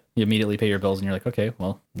 Yeah, you immediately pay your bills and you're like, okay,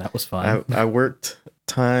 well, that was fun. I worked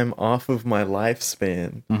time off of my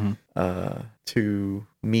lifespan to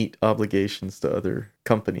meet obligations to other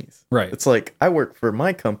companies. Right. It's like I work for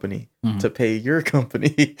my company to pay your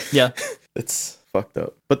company. Yeah. It's fucked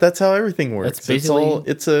up. But that's how everything works. That's basically...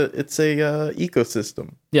 It's a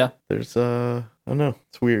ecosystem. Yeah. There's I don't know.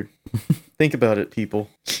 It's weird. Think about it, people.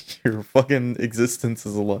 Your fucking existence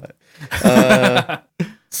is a lot.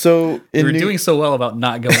 So you're doing so well about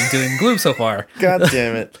not going doom and gloom so far. God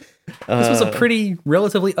damn it. This was a pretty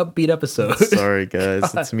relatively upbeat episode. Sorry,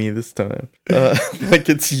 guys. It's me this time. Like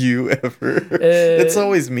it's you ever. It's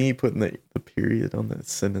always me putting the period on that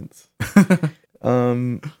sentence.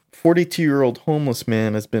 42-year-old homeless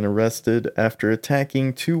man has been arrested after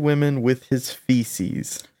attacking 2 women with his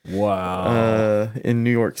feces. Wow. In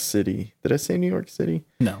New York City. Did I say New York City?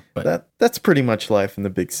 No, but that's pretty much life in the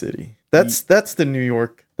big city. That's the New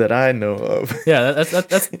York that I know of. Yeah,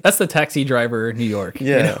 that's the taxi driver New York.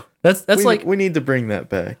 Yeah. You know? That's like we need to bring that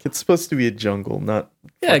back. It's supposed to be a jungle, not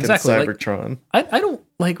Yeah, exactly. Like, Cybertron. I don't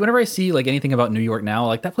like whenever I see like anything about New York now,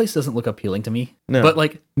 like that place doesn't look appealing to me. No. But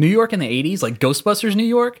like New York in the 80s, like Ghostbusters New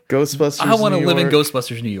York, Ghostbusters. I want to New live in York.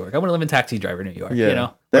 Ghostbusters New York. I want to live in Taxi Driver New York. Yeah, You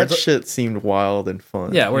know, that shit seemed wild and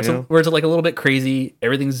fun. yeah, where you know? it's like a little bit crazy.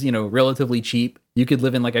 Everything's relatively cheap. You could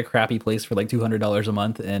live in like a crappy place for like $200 a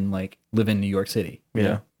month and like live in New York City. You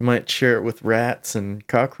know? You might share it with rats and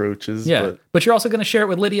cockroaches. Yeah, but you're also going to share it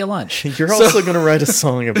with Lydia Lunch. You're also going to write a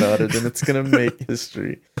song about it, and it's going to make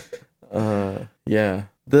history. Yeah.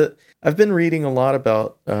 I've been reading a lot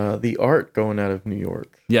about the art going out of New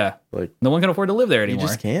York. Yeah, Like, no one can afford to live there you anymore.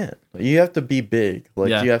 just can't. You have to be big. Like,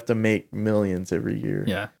 Yeah. you have to make millions every year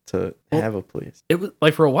Yeah, to Well, have a place. it was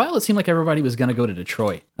like for a while it seemed like everybody was going to go to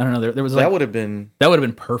Detroit. I don't know. There was like That would have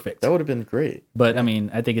been perfect. great. But I mean,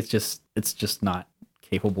 I think it's just not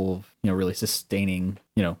capable of really sustaining.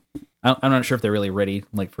 I'm not sure if they're really ready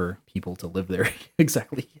like for people to live there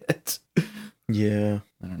exactly yet. Yeah.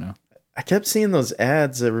 I don't know. I kept seeing those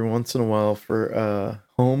ads every once in a while for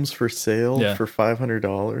homes for sale Yeah. for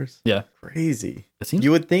 $500. Yeah, Crazy. it seems.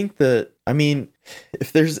 You would think that, I mean,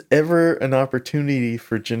 if there's ever an opportunity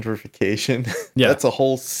for gentrification, Yeah. that's a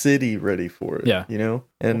whole city ready for it. Yeah. You know?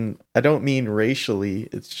 And I don't mean racially.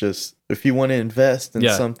 It's just if you want to invest in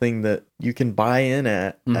Yeah. something that you can buy in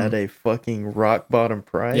at a fucking rock bottom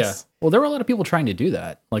price. Yeah. Well, there were a lot of people trying to do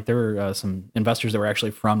that. Like there were some investors that were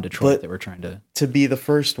actually from Detroit But- that were trying to. To be the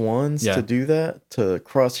first ones Yeah. to do that, to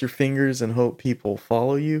cross your fingers and hope people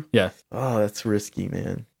follow you. Yeah. Oh, that's risky,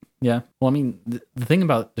 man. Yeah. Well, I mean, the thing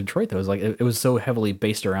about Detroit though is like it was so heavily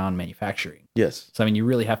based around manufacturing. Yes. So I mean, you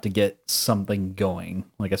really have to get something going.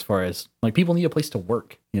 Like as far as like people need a place to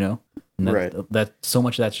work. And Right. That so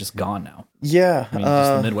much of that's just gone now. Yeah. I mean,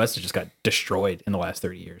 just the Midwest has just got destroyed in the last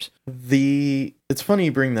 30 years. It's funny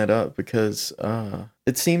you bring that up because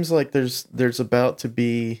it seems like there's about to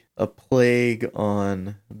be a plague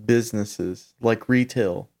on businesses, like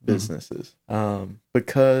retail businesses,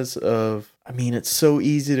 because of, I mean, it's so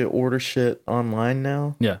easy to order shit online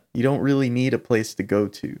now. Yeah. You don't really need a place to go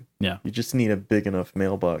to. Yeah. You just need a big enough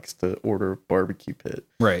mailbox to order a barbecue pit,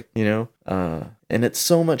 Right. and it's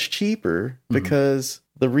so much cheaper because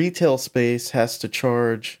the retail space has to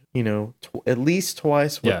charge, at least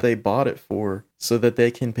twice what Yeah. they bought it for so that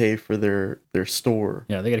they can pay for their store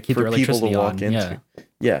Yeah. They got to keep for their people to electricity walk on. into. Yeah.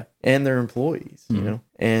 Yeah, and their employees,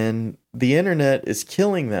 and the internet is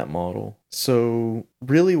killing that model. So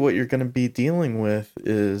really what you're going to be dealing with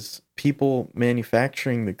is people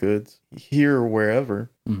manufacturing the goods here or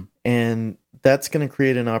wherever, and that's going to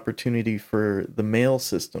create an opportunity for the mail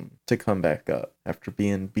system to come back up after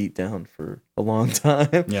being beat down for a long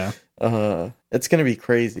time. Yeah. It's going to be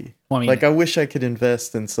crazy. Well, I mean, Like, I wish I could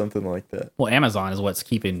invest in something like that. well, Amazon is what's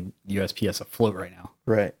keeping USPS afloat right now.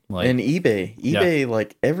 Right. Like- And eBay,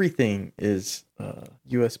 like everything is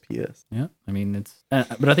USPS. Yeah. I mean,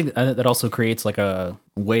 but I think that also creates like a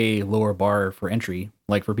way lower bar for entry,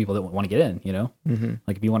 like for people that want to get in, Mm-hmm.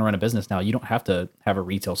 Like if you want to run a business now, you don't have to have a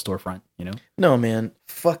retail storefront, No, man.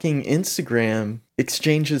 Fucking Instagram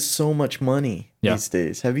exchanges so much money Yeah. these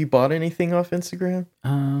days. Have you bought anything off Instagram?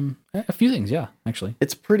 A few things. Yeah, actually.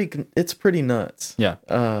 It's pretty nuts. Yeah.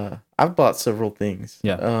 I've bought several things.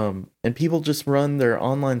 Yeah. And people just run their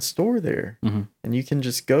online store there. Mhm. And you can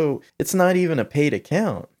just go. It's not even a paid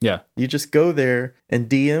account. Yeah. You just go there and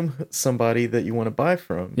DM somebody that you want to buy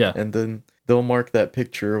from. Yeah. And then they'll mark that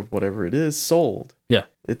picture of whatever it is sold. Yeah.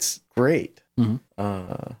 It's great. Mhm.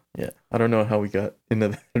 Yeah. I don't know how we got into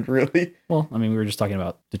that really. Well, I mean, we were just talking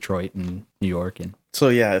about Detroit and New York and So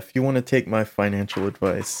yeah, if you want to take my financial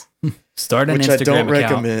advice, start an which Instagram I don't account.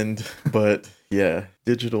 recommend, but yeah,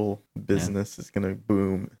 digital business is going to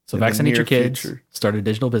boom. So in the vaccinate near your kids, future. start a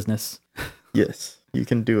digital business. Yes, you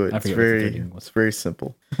can do it. I It's forget what the third very, one was. it's very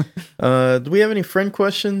simple. Do we have any friend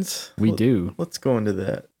questions? We do. Let's go into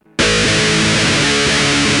that.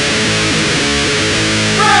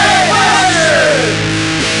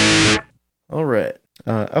 All right.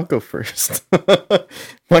 I'll go first.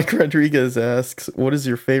 Mike Rodriguez asks, what is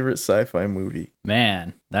your favorite sci-fi movie?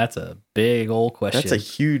 Man, that's a big old question. That's a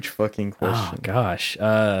huge fucking Oh question. gosh.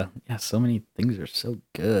 Yeah, so many things are so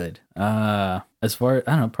good. As far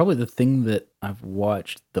I don't know, probably the thing that I've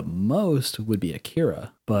watched the most would be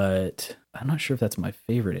Akira, but I'm not sure if that's my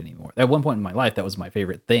favorite anymore. At one point in my life, that was my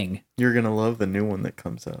favorite thing. You're going to love the new one that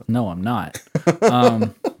comes out. No, I'm not.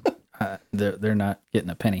 They're not getting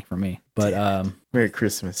a penny from me. But Merry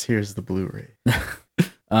Christmas. Here's the Blu-ray.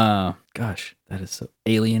 gosh, that is so.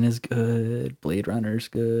 Alien is good. Blade Runner's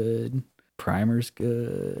good. Primer's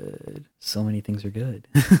good. So many things are good.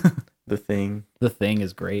 The Thing. The Thing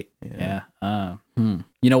is great. Yeah. Yeah.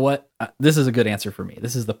 You know what? This is a good answer for me.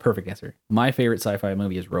 This is the perfect answer. My favorite sci-fi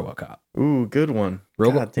movie is RoboCop. Ooh, good one.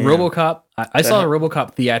 God damn. RoboCop. I saw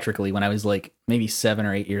RoboCop theatrically when I was like maybe 7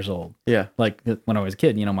 or 8 years old. Yeah. Like when I was a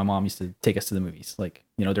kid, you know, my mom used to take us to the movies, like,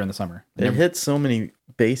 you know, during the summer. It hit so many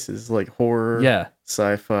bases, like horror, Yeah.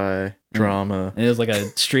 sci-fi, drama. And it was like a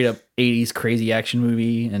straight up 80s crazy action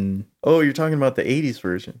movie. And Oh, you're talking about the 80s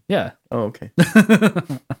version. yeah. Oh, okay.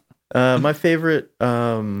 My favorite,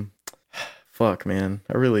 fuck, man.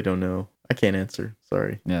 I really don't know. I can't answer.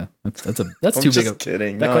 Sorry. Yeah. That's I'm too big just of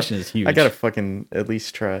kidding. that No, question is huge. I gotta fucking at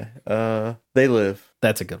least try. They Live.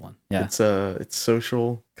 That's a good one. Yeah. It's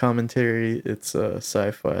social commentary. It's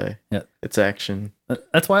sci-fi. Yeah. It's action.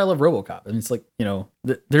 That's why I love RoboCop. I mean, it's like, you know,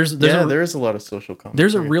 there's there is a lot of social commentary.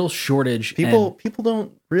 there's a real shortage. people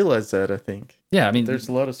don't realize that. I think Yeah, I mean, there's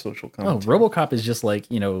a lot of social oh, commentary. RoboCop is just like,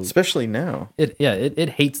 you know, Especially now. it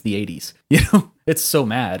hates the 80s. You know, it's so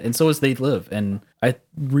mad, and so is They Live. And I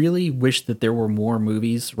really wish that there were more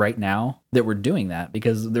movies right now that were doing that,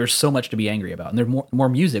 because there's so much to be angry about, and there's more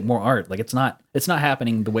music, more art. Like it's not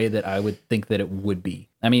happening the way that I would think that it would be.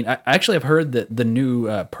 I mean, I actually have heard that the new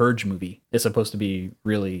Purge movie is supposed to be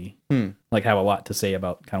really like have a lot to say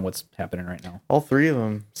about kind of what's happening right now. All three of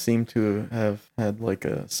them seem to have had like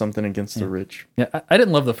something against the rich. Yeah, I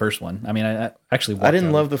didn't love the first one. I mean, I actually I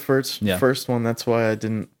didn't love the first Yeah. one. That's why I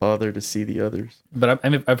didn't bother to see the others. but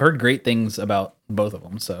I've heard great things about both of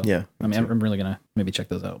them. So Yeah, I mean, I'm really gonna maybe check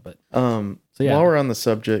those out. But So yeah. while we're on the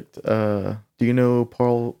subject, do you know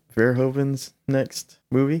Paul Verhoeven's next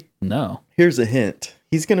movie? no, Here's a hint.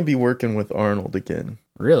 He's going to be working with Arnold again,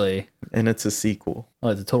 really, and it's a sequel. oh,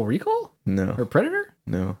 is it Total Recall No, or Predator?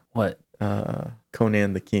 no. What?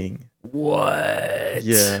 Conan the King. What?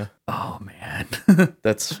 Yeah, Oh man,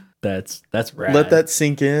 that's that's rad. let that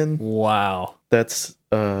sink in. Wow. That's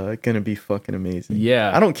gonna be fucking amazing.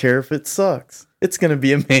 Yeah. I don't care if it sucks. It's gonna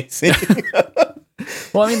be amazing.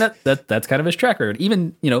 Well, I mean that's kind of his track record.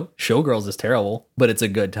 Even, you know, Showgirls is terrible, but it's a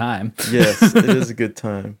good time. Yes, it is a good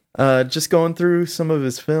time. Just going through some of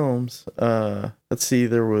his films. Let's see.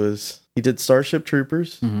 He did Starship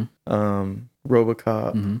Troopers.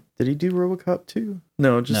 RoboCop. Did he do RoboCop 2?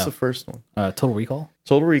 No, just No. the first one. Total Recall.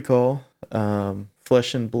 Total Recall.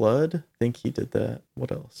 Flesh and Blood. I think he did that.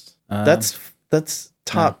 What else? That's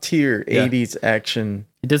top tier Yeah. 80s action.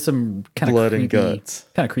 He did some kind of Blood creepy, and guts.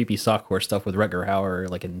 kind of creepy softcore stuff with Rutger Hauer,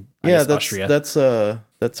 like in I Yeah, guess, that's Austria.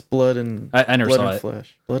 that's Blood and I never Blood saw and it.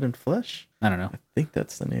 Flesh. Blood and Flesh. I don't know. I think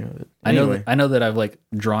that's the name of it. I know. Anyway, I know that I've like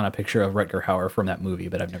drawn a picture of Rutger Hauer from that movie,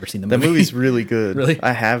 but I've never seen the that movie. movie's really good. Really?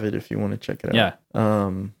 I have it if you want to check it out. Yeah.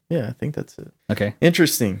 Yeah, I think that's it. Okay.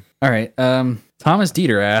 Interesting. All right. Thomas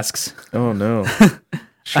Dieter asks, Oh no.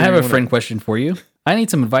 I have a friend question for you. I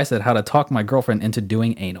need some advice on how to talk my girlfriend into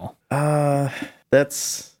doing anal.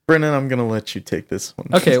 That's Brennan, I'm gonna let you take this one.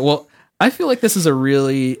 Okay. Well, I feel like this is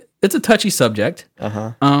it's a touchy subject.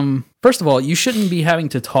 Uh-huh. First of all, you shouldn't be having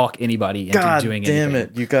to talk anybody into God doing damn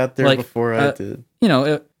anything. it. You got there Like, before I did. You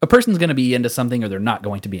know, a person's going to be into something or they're not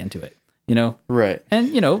going to be into it, you know? Right. And,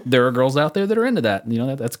 you know, there are girls out there that are into that. You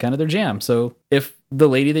know, that's kind of their jam. So if the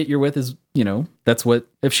lady that you're with is, you know,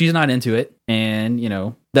 if she's not into it and, you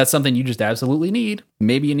know, that's something you just absolutely need,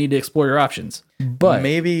 maybe you need to explore your options. But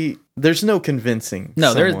maybe there's no convincing.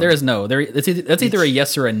 no, there someone. is no. That's either a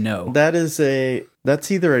yes or a no.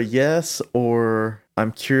 That's either a yes or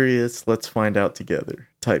I'm curious, let's find out together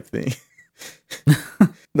type thing.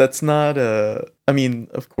 That's not I mean,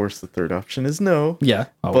 of course the third option is no. Yeah.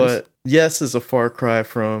 Always. But yes is a far cry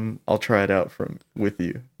from I'll try it out with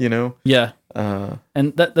you, you know? Yeah.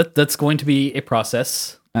 And that's going to be a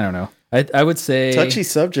process. I don't know. I would say Touchy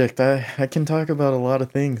subject. I can talk about a lot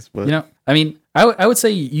of things, but you know, I mean, I would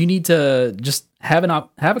say you need to just have an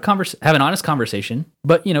honest conversation,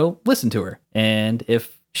 but you know, listen to her. And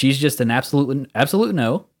if she's just an absolute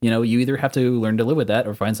no, you know, you either have to learn to live with that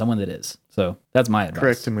or find someone that is. So that's my advice.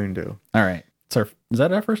 correctamundo. All right. So was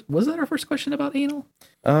that our first question about anal?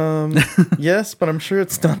 Yes, but I'm sure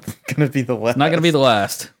it's not going to be the last. Not going to be the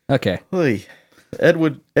last. Okay. Oy.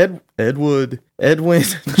 Edwin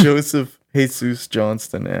Joseph Jesus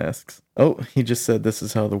Johnston asks. Oh, he just said this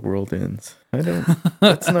is how the world ends.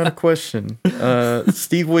 That's not a question.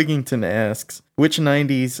 Steve Wigington asks, which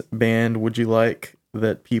 90s band would you like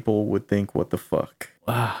that people would think, what the fuck?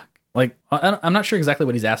 Like, I'm not sure exactly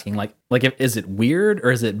what he's asking. Like, is it weird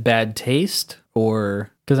or is it bad taste?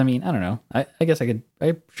 Or, because I mean, I don't know. I guess I'm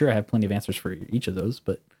sure I have plenty of answers for each of those,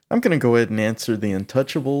 but. I'm going to go ahead and answer the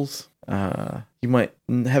Untouchables. You might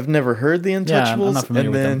have never heard the Untouchables I'm not familiar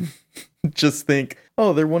and with then just think,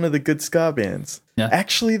 oh, they're one of the good ska bands. Yeah.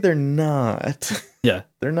 Actually, they're not. Yeah.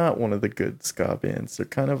 They're not one of the good ska bands. They're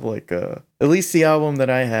kind of like at least the album that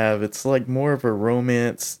I have, it's like more of a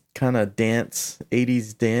romance kind of dance,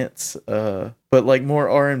 80s dance, but like more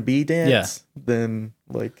R&B dance than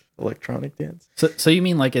like electronic dance. So you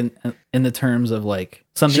mean like in the terms of like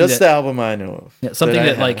something Just that, the album I know of. yeah, something I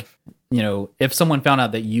that have. like, you know, if someone found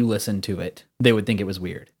out that you listened to it, they would think it was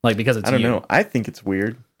weird. Like because it's I don't you. know. I think it's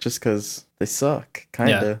weird just because they suck.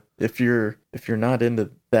 Kind of. If you're not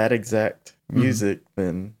into that exact music,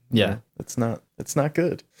 then you know, it's not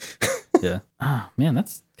good. Yeah. Oh man,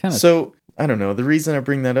 that's kind of So I don't know. The reason I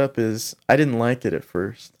bring that up is I didn't like it at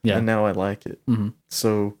first, and now I like it. Mm-hmm.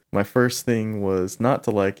 So my first thing was not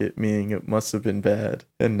to like it, meaning it must have been bad,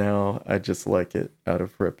 and now I just like it out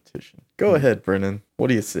of repetition. Go ahead, Brennan. What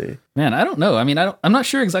do you say? Man, I don't know. I mean, I'm not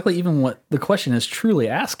sure exactly even what the question is truly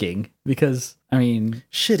asking because I mean,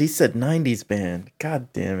 Shit, he said 90s band.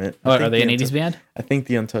 God damn it. oh, are they an 80s band? I think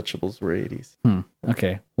the Untouchables were 80s.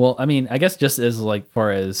 Okay. Well, I mean, I guess just as like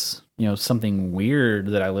far as, you know, something weird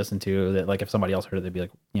that I listen to that like if somebody else heard it, they'd be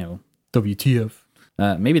like, you know, WTF.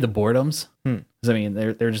 Maybe the Boredoms. 'Cause, I mean,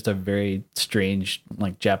 they're just a very strange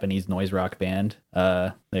like Japanese noise rock band.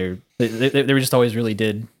 They were just always really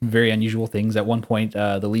did very unusual things. At one point,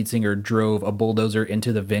 the lead singer drove a bulldozer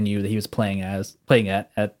into the venue that he was playing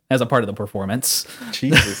at as a part of the performance.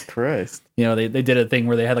 Jesus Christ. You know, they did a thing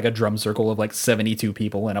where they had like a drum circle of like 72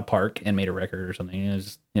 people in a park and made a record or something. It was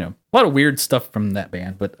just, you know, a lot of weird stuff from that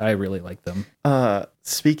band, but I really like them.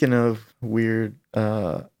 Speaking of weird,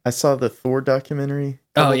 I saw the Thor documentary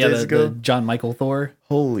a couple days ago. The John Michael Thor.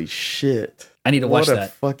 Holy shit. I need to watch What a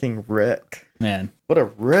that. fucking wreck. Man, What a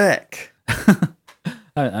wreck.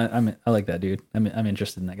 I like that dude. I'm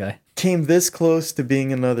interested in that guy. Came this close to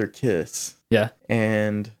being another Kiss. Yeah.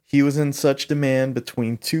 And he was in such demand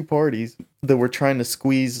between two parties that were trying to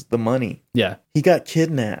squeeze the money. Yeah. He got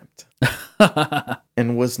kidnapped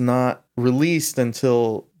and was not released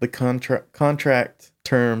until the contract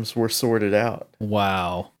terms were sorted out.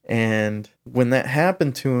 Wow. And when that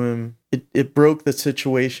happened to him, it broke the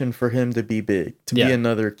situation for him to be big, to be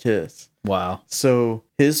another Kiss. Wow. So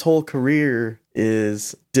his whole career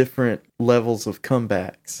is different levels of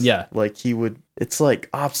comebacks. Yeah. Like it's like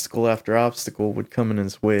obstacle after obstacle would come in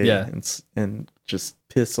his way and just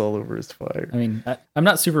piss all over his fire. I mean, I'm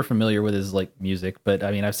not super familiar with his like music, but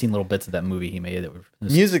I mean, I've seen little bits of that movie he made that were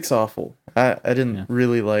just, Music's awful. I didn't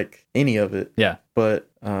really like any of it. Yeah. But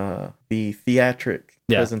the theatric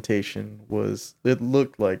presentation it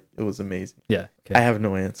looked like it was amazing. Yeah. Okay. I have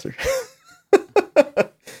no answer.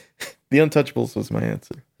 The Untouchables was my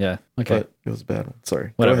answer. Yeah. Okay. But it was a bad one.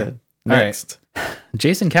 Sorry. Whatever. Go ahead. All right. Next.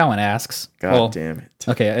 Jason Cowan asks. God damn it.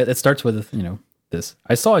 Okay. It starts with, you know, this.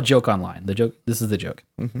 I saw a joke online. This is the joke.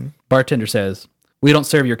 Mm-hmm. Bartender says, "We don't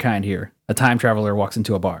serve your kind here." A time traveler walks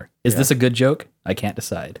into a bar. Is this a good joke? I can't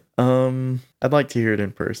decide. I'd like to hear it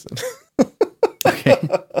in person. Okay.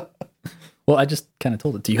 Well, I just kind of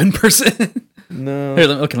told it to you in person. No. Here,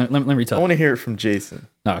 let me retell. I want to hear it from Jason.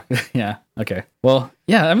 Oh, yeah. Okay. Well,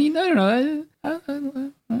 yeah. I mean, I don't know.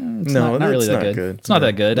 It's not really that good. It's not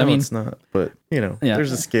that good. No, I mean, it's not. But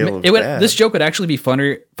there's a scale of bad. This joke would actually be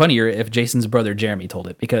funnier if Jason's brother Jeremy told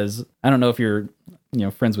it, because I don't know if you're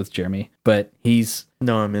friends with Jeremy, but he's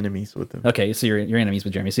no, I'm enemies with him. Okay, so you're enemies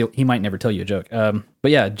with Jeremy, so he might never tell you a joke.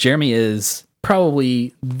 But yeah, Jeremy is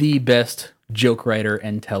probably the best joke writer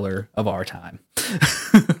and teller of our time.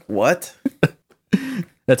 What?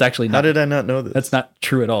 That's actually not. How did I not know this? That's not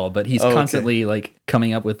true at all. But he's constantly like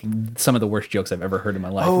coming up with some of the worst jokes I've ever heard in my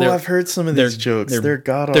life. Oh, I've heard some of these jokes. They're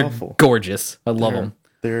god awful. They're gorgeous. I love them.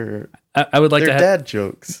 I would like to have dad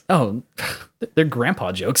jokes. Oh, they're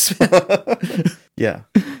grandpa jokes. Yeah.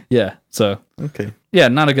 Yeah. So okay. Yeah,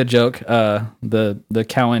 not a good joke. The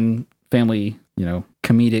Cowan family,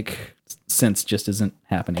 comedic sense just isn't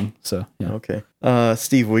happening. So yeah. Okay.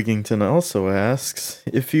 Steve Wigington also asks,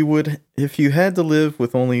 if you had to live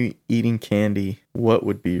with only eating candy, what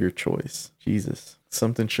would be your choice? Jesus.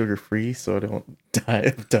 Something sugar free so I don't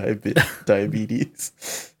die of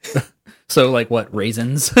diabetes. So like what,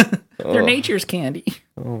 raisins? They're nature's candy.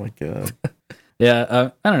 Oh my god.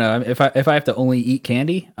 Yeah, I don't know. If I have to only eat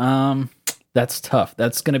candy, that's tough.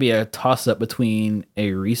 That's going to be a toss up between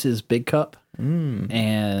a Reese's Big Cup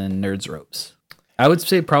and Nerds Ropes. I would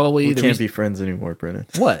say probably we can't be friends anymore, Brennan.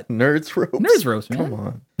 What? Nerds Ropes? Nerds Ropes, man. Come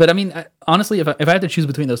on. But I mean, honestly, if I had to choose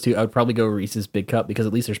between those two, I would probably go Reese's Big Cup because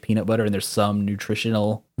at least there's peanut butter and there's some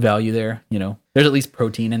nutritional value there. There's at least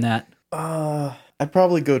protein in that. I'd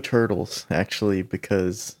probably go Turtles, actually,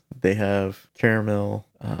 because they have caramel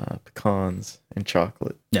pecans and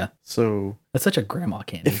chocolate. Yeah. So That's such a grandma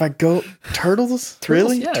candy. if I go turtles,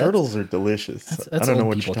 really? yeah, turtles are delicious. That's I don't know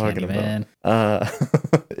old what you're people talking candy, man.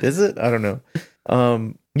 about. Is it? I don't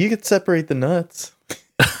know. You could separate the nuts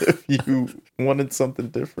if you wanted something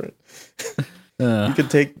different. You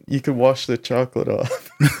could wash the chocolate off.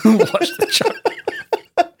 Wash the chocolate.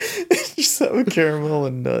 Just have caramel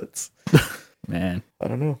and nuts. Man. I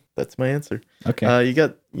don't know. That's my answer. Okay.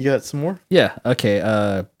 You got some more? Yeah.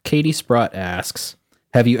 Okay. Katie Sprott asks,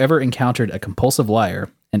 have you ever encountered a compulsive liar?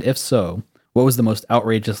 And if so, what was the most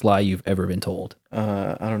outrageous lie you've ever been told?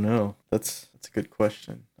 I don't know. That's a good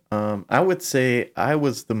question. I would say I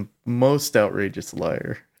was the most outrageous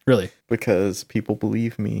liar Really? because people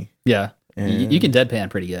believe me. Yeah. And You can deadpan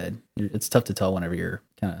pretty good. It's tough to tell whenever you're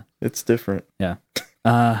kind of, it's different. yeah.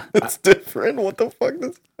 It's different. What the fuck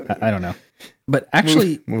does I don't know. But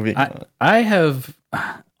actually, moving on. I have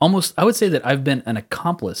I would say that I've been an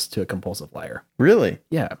accomplice to a compulsive liar. Really?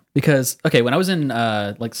 Yeah. Because, okay, when I was in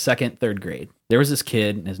like second, third grade, there was this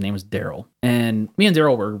kid, and his name was Daryl. And me and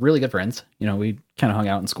Daryl were really good friends. You know, we kind of hung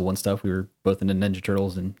out in school and stuff. We were both into Ninja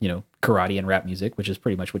Turtles and, you know, karate and rap music, which is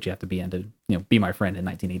pretty much what you have to be into, you know, be my friend in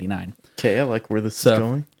 1989. Okay, I like where this is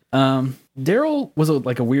going. Daryl was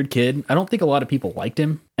like a weird kid. I don't think a lot of people liked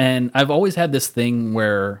him. And I've always had this thing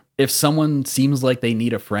where if someone seems like they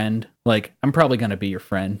need a friend, like I'm probably going to be your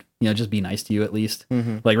friend, you know, just be nice to you at least.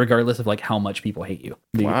 Mm-hmm. Like regardless of like how much people hate you.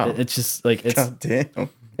 Wow. It's just like, God damn.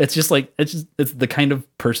 it's just like, it's the kind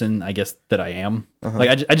of person I guess that I am. Like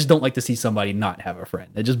I just don't like to see somebody not have a friend.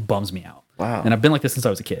 It just bums me out. Wow. And I've been like this since I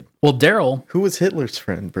was a kid. Well, Daryl, Who was Hitler's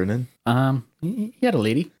friend, Brennan? he had a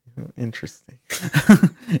lady. Interesting.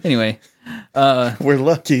 Anyway, We're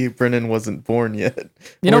lucky Brennan wasn't born yet.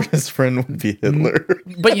 You know- or his friend would be Hitler.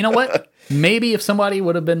 but you know what? Maybe if somebody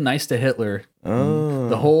would have been nice to Hitler, Oh,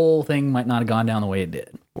 the whole thing might not have gone down the way it did.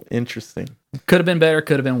 interesting. Could have been better,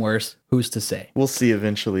 could have been worse. Who's to say? We'll see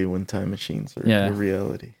eventually when time machines are Yeah. a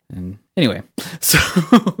reality. And anyway, so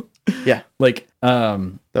Yeah, like,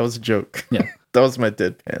 that was a joke. Yeah. That was my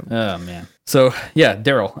deadpan. oh man. So yeah,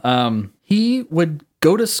 Daryl. He would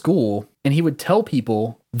go to school and he would tell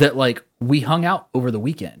people that like we hung out over the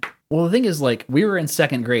weekend. Well, the thing is, like, we were in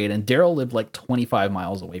second grade and Daryl lived like 25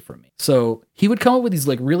 miles away from me. So he would come up with these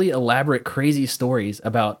like really elaborate, crazy stories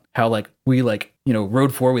about how like we like, you know,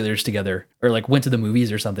 rode four-wheelers together or like went to the movies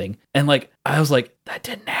or something. And like, I was like, that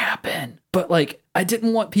didn't happen. But like, I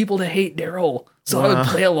didn't want people to hate Daryl. So I would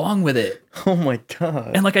play along with it. Oh my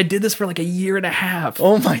god. And like, I did this for like a year and a half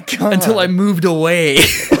Oh my god. until I moved away.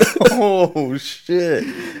 Oh shit.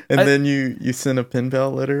 And then you sent a pen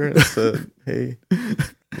pal letter and said, "Hey,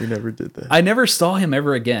 we never did that." I never saw him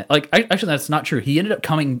ever again. Like, actually, that's not true. He ended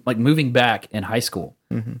up moving back in high school,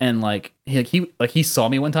 and like he saw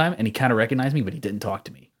me one time and he kind of recognized me, but he didn't talk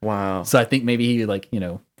to me. Wow. So I think maybe he like, you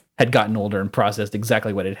know, had gotten older and processed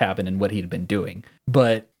exactly what had happened and what he'd been doing.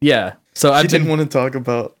 But yeah, so I He didn't want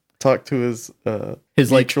to talk to his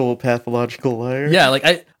like mutual pathological liar. yeah, like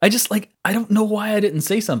I just like I don't know why I didn't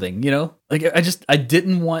say something. You know, like I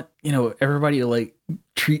didn't want, you know, everybody to like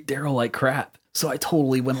treat Daryl like crap. So I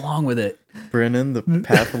totally went along with it. Brennan, the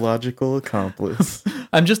pathological accomplice.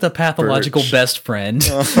 I'm just a pathological Birch. best friend.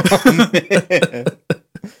 Oh, man.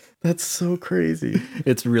 That's so crazy.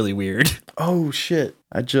 It's really weird. Oh shit.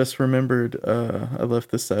 I just remembered I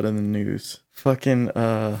left this out in the news. Fucking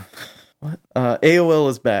what? AOL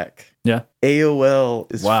is back. Yeah.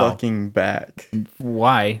 AOL is Wow. fucking back.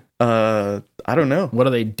 Why? I don't know. What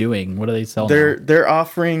are they doing? What are they selling? They're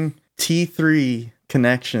offering T3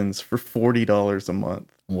 connections for $40 a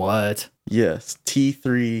month. What? Yes,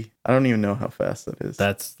 T3. I don't even know how fast that is.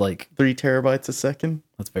 That's like 3 terabytes a second?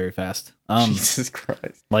 that's very fast. Jesus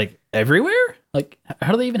Christ. Like everywhere? Like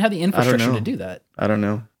how do they even have the infrastructure know. to do that? I don't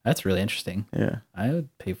know. That's really interesting. Yeah. I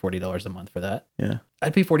would pay $40 a month for that. Yeah.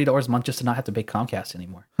 I'd pay $40 a month just to not have to pay Comcast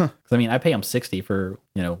anymore. Because I mean, I pay them $60 for,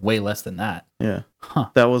 you know, way less than that. Yeah. Huh.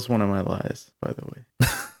 That was one of my lies, by the way.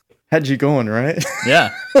 Had you going, right?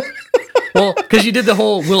 Yeah. Well, because you did the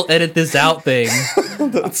whole "we'll edit this out" thing.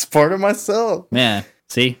 That's part of myself. Man,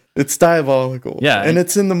 see? It's diabolical. Yeah. And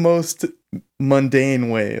it's in the most mundane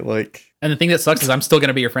way. Like, And the thing that sucks is I'm still going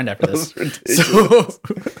to be your friend after this. that's ridiculous.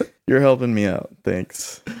 So, You're helping me out.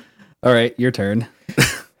 Thanks. all right, your turn.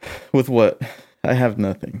 With what? I have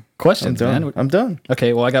nothing. I'm Questions, done. man. I'm done.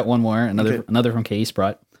 Okay, well, I got one more. Okay. Another from Katie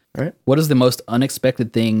Sprott. All right. What is the most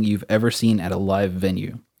unexpected thing you've ever seen at a live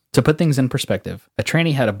venue? To put things in perspective, a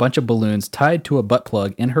tranny had a bunch of balloons tied to a butt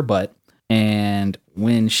plug in her butt, and And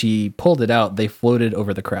when she pulled it out, they floated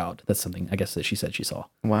over the crowd. That's something I guess that she said she saw.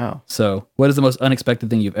 Wow. So, what is the most unexpected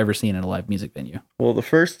thing you've ever seen in a live music venue? Well, the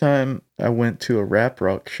first time I went to a rap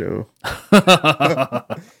rock show,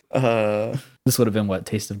 This would have been what?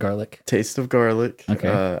 Taste of Garlic? Taste of Garlic.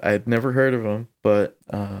 Okay. I had never heard of him, but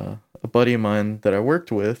a buddy of mine that I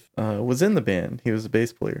worked with was in the band. He was a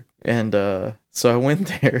bass player. And so I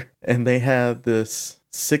went there, and they had this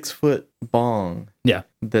 6-foot bong Yeah.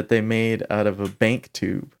 that they made out of a bank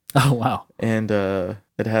tube. Oh, wow. And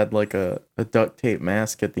it had like a duct tape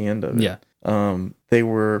mask at the end of it. Yeah. They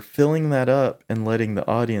were filling that up and letting the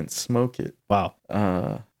audience smoke it. Wow.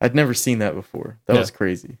 I'd never seen that before. That Yeah. was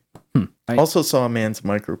crazy. I- Also saw a man's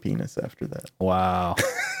micro penis after that. Wow.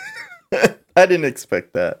 I didn't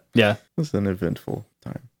expect that. Yeah. It was an eventful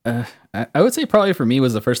time. I would say probably for me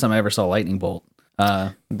was the first time I ever saw Lightning Bolt.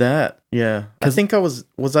 That, yeah. I think I was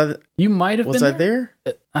I You might have was been I there?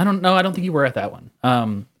 I don't know. I don't think you were at that one.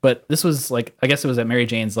 But this was like, I guess it was at Mary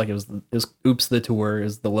Jane's. Like it was Oops the Tour, it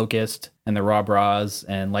was the Locust and the Raw Bras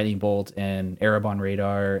and Lightning Bolt and Erebon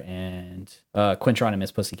Radar and Quintron and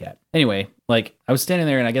Miss Pussycat. Anyway, like I was standing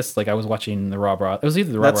there and I guess like I was watching the Raw Bras. It was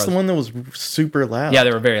either the Raw That's Bras. the one that was super loud. Yeah,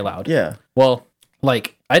 they were very loud. Yeah. Well,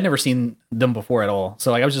 like I'd never seen them before at all.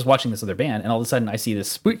 So like I was just watching this other band, and all of a sudden I see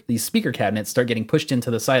these speaker cabinets start getting pushed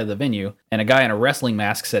into the side of the venue, and a guy in a wrestling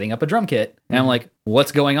mask setting up a drum kit. And I'm like,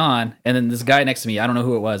 what's going on? And then this guy next to me, I don't know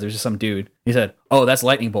who it was. It was just some dude. He said, "Oh, that's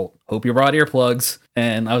Lightning Bolt. Hope you brought earplugs."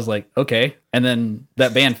 And I was like, okay. And then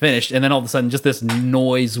that band finished, and then all of a sudden just this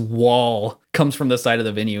noise wall comes from the side of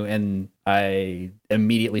the venue, and I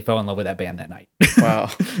immediately fell in love with that band that night.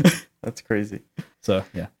 Wow. That's crazy. So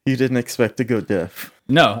yeah. You didn't expect to go deaf.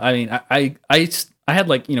 No, I mean, I had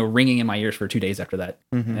like, ringing in my ears for 2 days after that.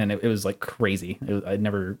 And it was like crazy. I'd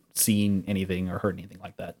never seen anything or heard anything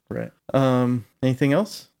like that. Right. Anything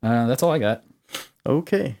else? That's all I got.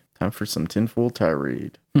 Okay. Time for some tinfoil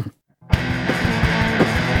tirade.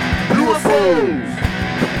 UFOs!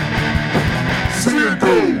 Seeing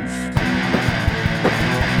ghosts!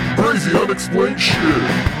 Crazy unexplained shit!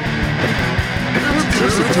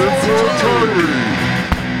 It's a tinfoil tirade!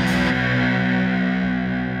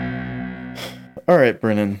 All right,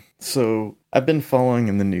 Brennan. So I've been following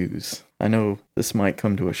in the news. I know this might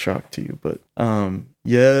come to a shock to you, but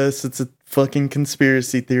yes, it's a fucking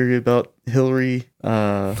conspiracy theory about Hillary.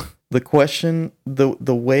 The question,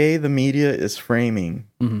 the way the media is framing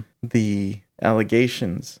the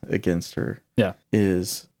allegations against her,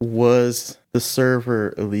 was the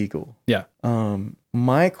server illegal? Yeah.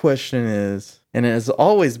 My question is, and it has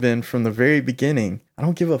always been from the very beginning, I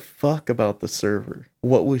don't give a fuck about the server.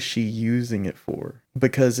 What was she using it for?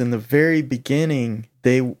 Because in the very beginning,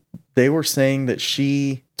 they were saying that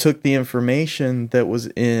she took the information that was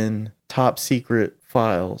in top secret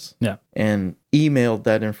files and emailed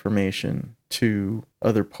that information to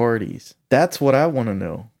other parties. That's what I want to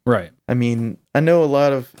know. Right. I mean, I know a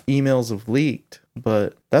lot of emails have leaked,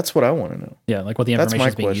 but that's what I want to know. Yeah, like what the That's information my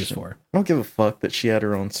is being question. used for. I don't give a fuck that she had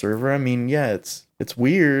her own server. I mean, yeah, it's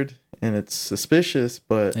weird and it's suspicious,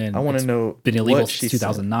 but And I want it's to know Been illegal what she since said.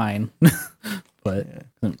 2009. But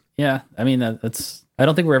yeah, I mean, that's, I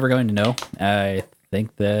don't think we're ever going to know. I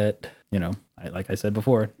think that, like I said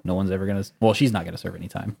before, no one's ever going to, well, she's not going to serve any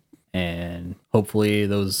time. And hopefully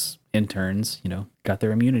those interns, got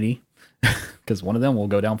their immunity because one of them will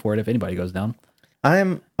go down for it if anybody goes down.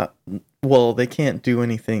 Well, they can't do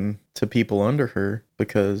anything to people under her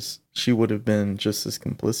because she would have been just as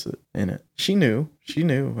complicit in it. She knew.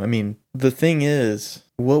 I mean, the thing is,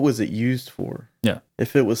 what was it used for? Yeah.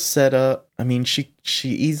 If it was set up, I mean, she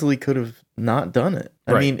easily could have not done it.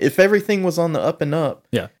 I Right. mean, if everything was on the up and up,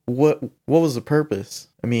 Yeah. what was the purpose?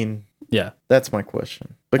 I mean, Yeah. that's my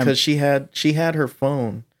question. Because she had her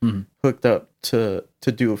phone hooked up to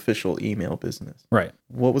do official email business. Right.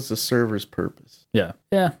 What was the server's purpose? Yeah.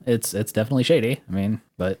 Yeah. It's definitely shady. I mean,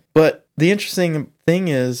 but the interesting thing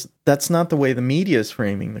is that's not the way the media is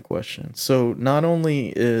framing the question. So not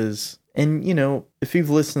only is, and if you've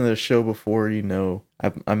listened to the show before,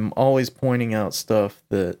 I'm always pointing out stuff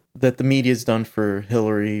that the media's done for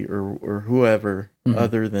Hillary or whoever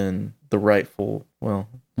other than the rightful, well,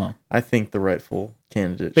 I think the rightful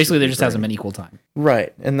candidate. basically should there be just hasn't running. been equal time.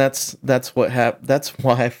 Right. And that's what that's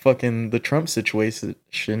why fucking the Trump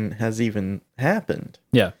situation has even happened.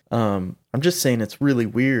 Yeah. I'm just saying it's really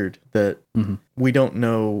weird that we don't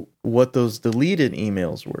know what those deleted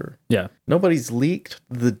emails were. Yeah. Nobody's leaked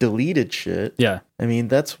the deleted shit. Yeah. I mean,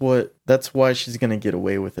 that's why she's going to get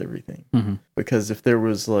away with everything. Because if there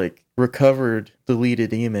was like recovered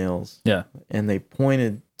deleted emails Yeah. and they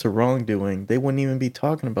pointed to wrongdoing, they wouldn't even be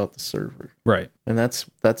talking about the server. Right. And that's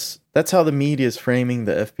how the media is framing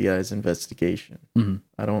the FBI's investigation. Mm-hmm.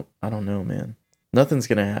 I don't know, man. Nothing's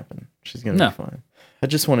gonna happen. She's gonna No. be fine. I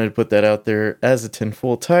just wanted to put that out there as a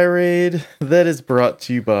tinfoil tirade that is brought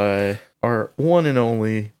to you by our one and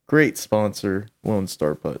only great sponsor, Lone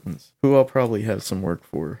Star Buttons, who I'll probably have some work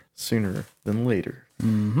for sooner than later.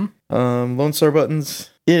 Mm-hmm. Lone Star Buttons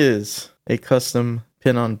is a custom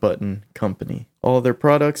pin-on button company. All of their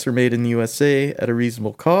products are made in the USA at a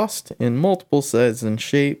reasonable cost in multiple sizes and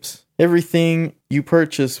shapes. Everything you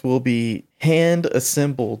purchase will be hand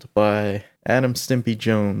assembled by Adam Stimpy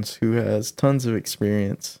Jones, who has tons of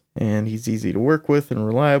experience, and he's easy to work with and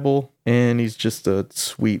reliable, and he's just a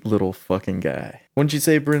sweet little fucking guy. Wouldn't you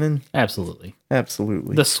say, Brennan? Absolutely.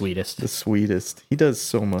 Absolutely. The sweetest. The sweetest. He does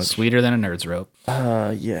so much. Sweeter than a nerd's rope.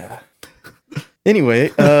 Yeah.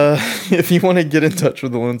 Anyway, if you want to get in touch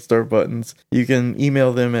with the Lone Star Buttons, you can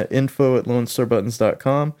email them at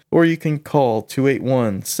info@lonestarbuttons.com, or you can call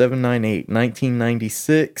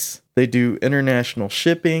 281-798-1996. They do international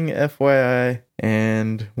shipping, FYI.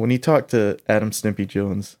 And when you talk to Adam Stimpy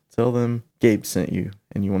Jones, tell them Gabe sent you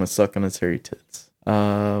and you want to suck on his hairy tits.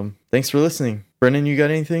 Thanks for listening. Brennan, you got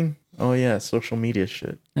anything? Oh yeah, social media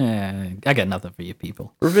shit. I got nothing for you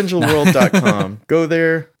people. RevengeOfTheWorld.com. Go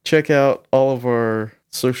there, check out all of our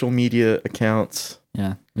social media accounts.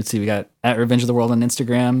 Yeah. Let's see. We got at Revenge of the World on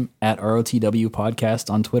Instagram, at ROTW Podcast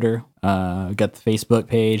on Twitter. We got the Facebook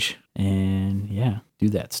page, and yeah, do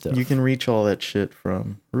that stuff. You can reach all that shit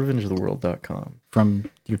from RevengeOfTheWorld.com. From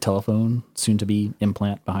your telephone, soon to be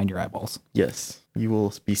implant behind your eyeballs. Yes, you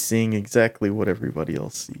will be seeing exactly what everybody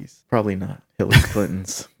else sees. Probably not Hillary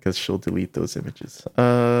Clinton's, because she'll delete those images.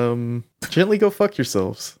 Gently go fuck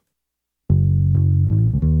yourselves.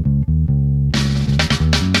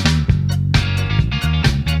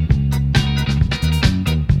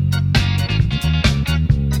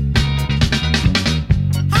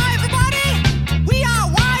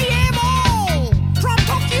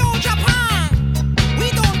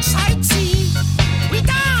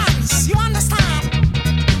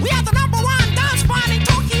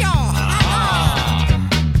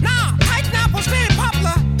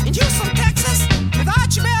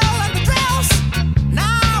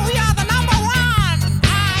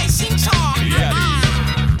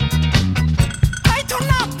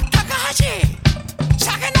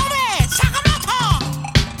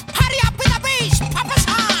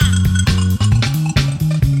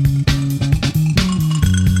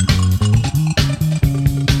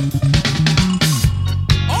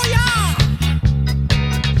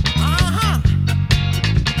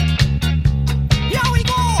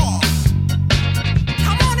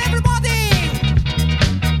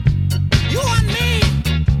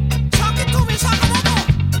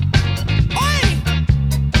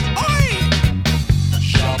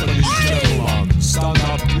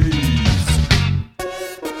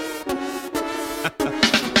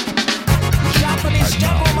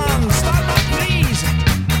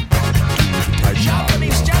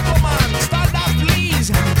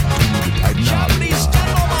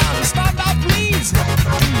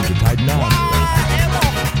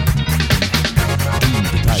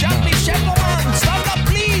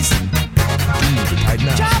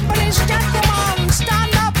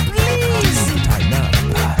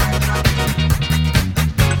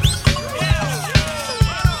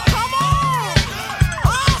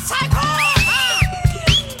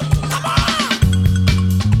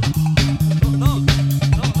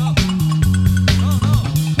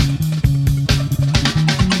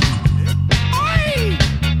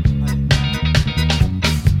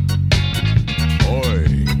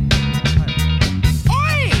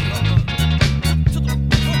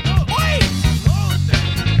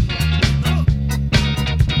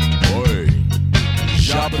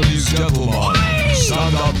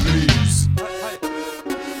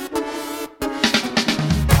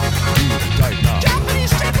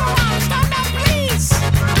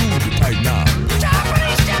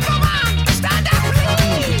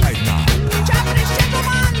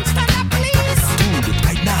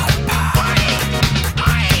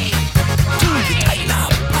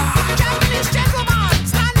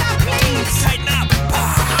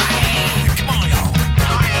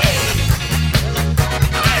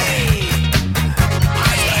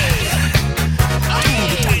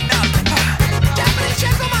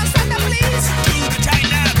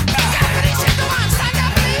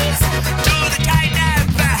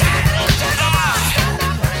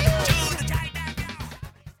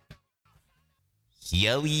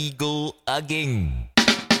 Here we go again.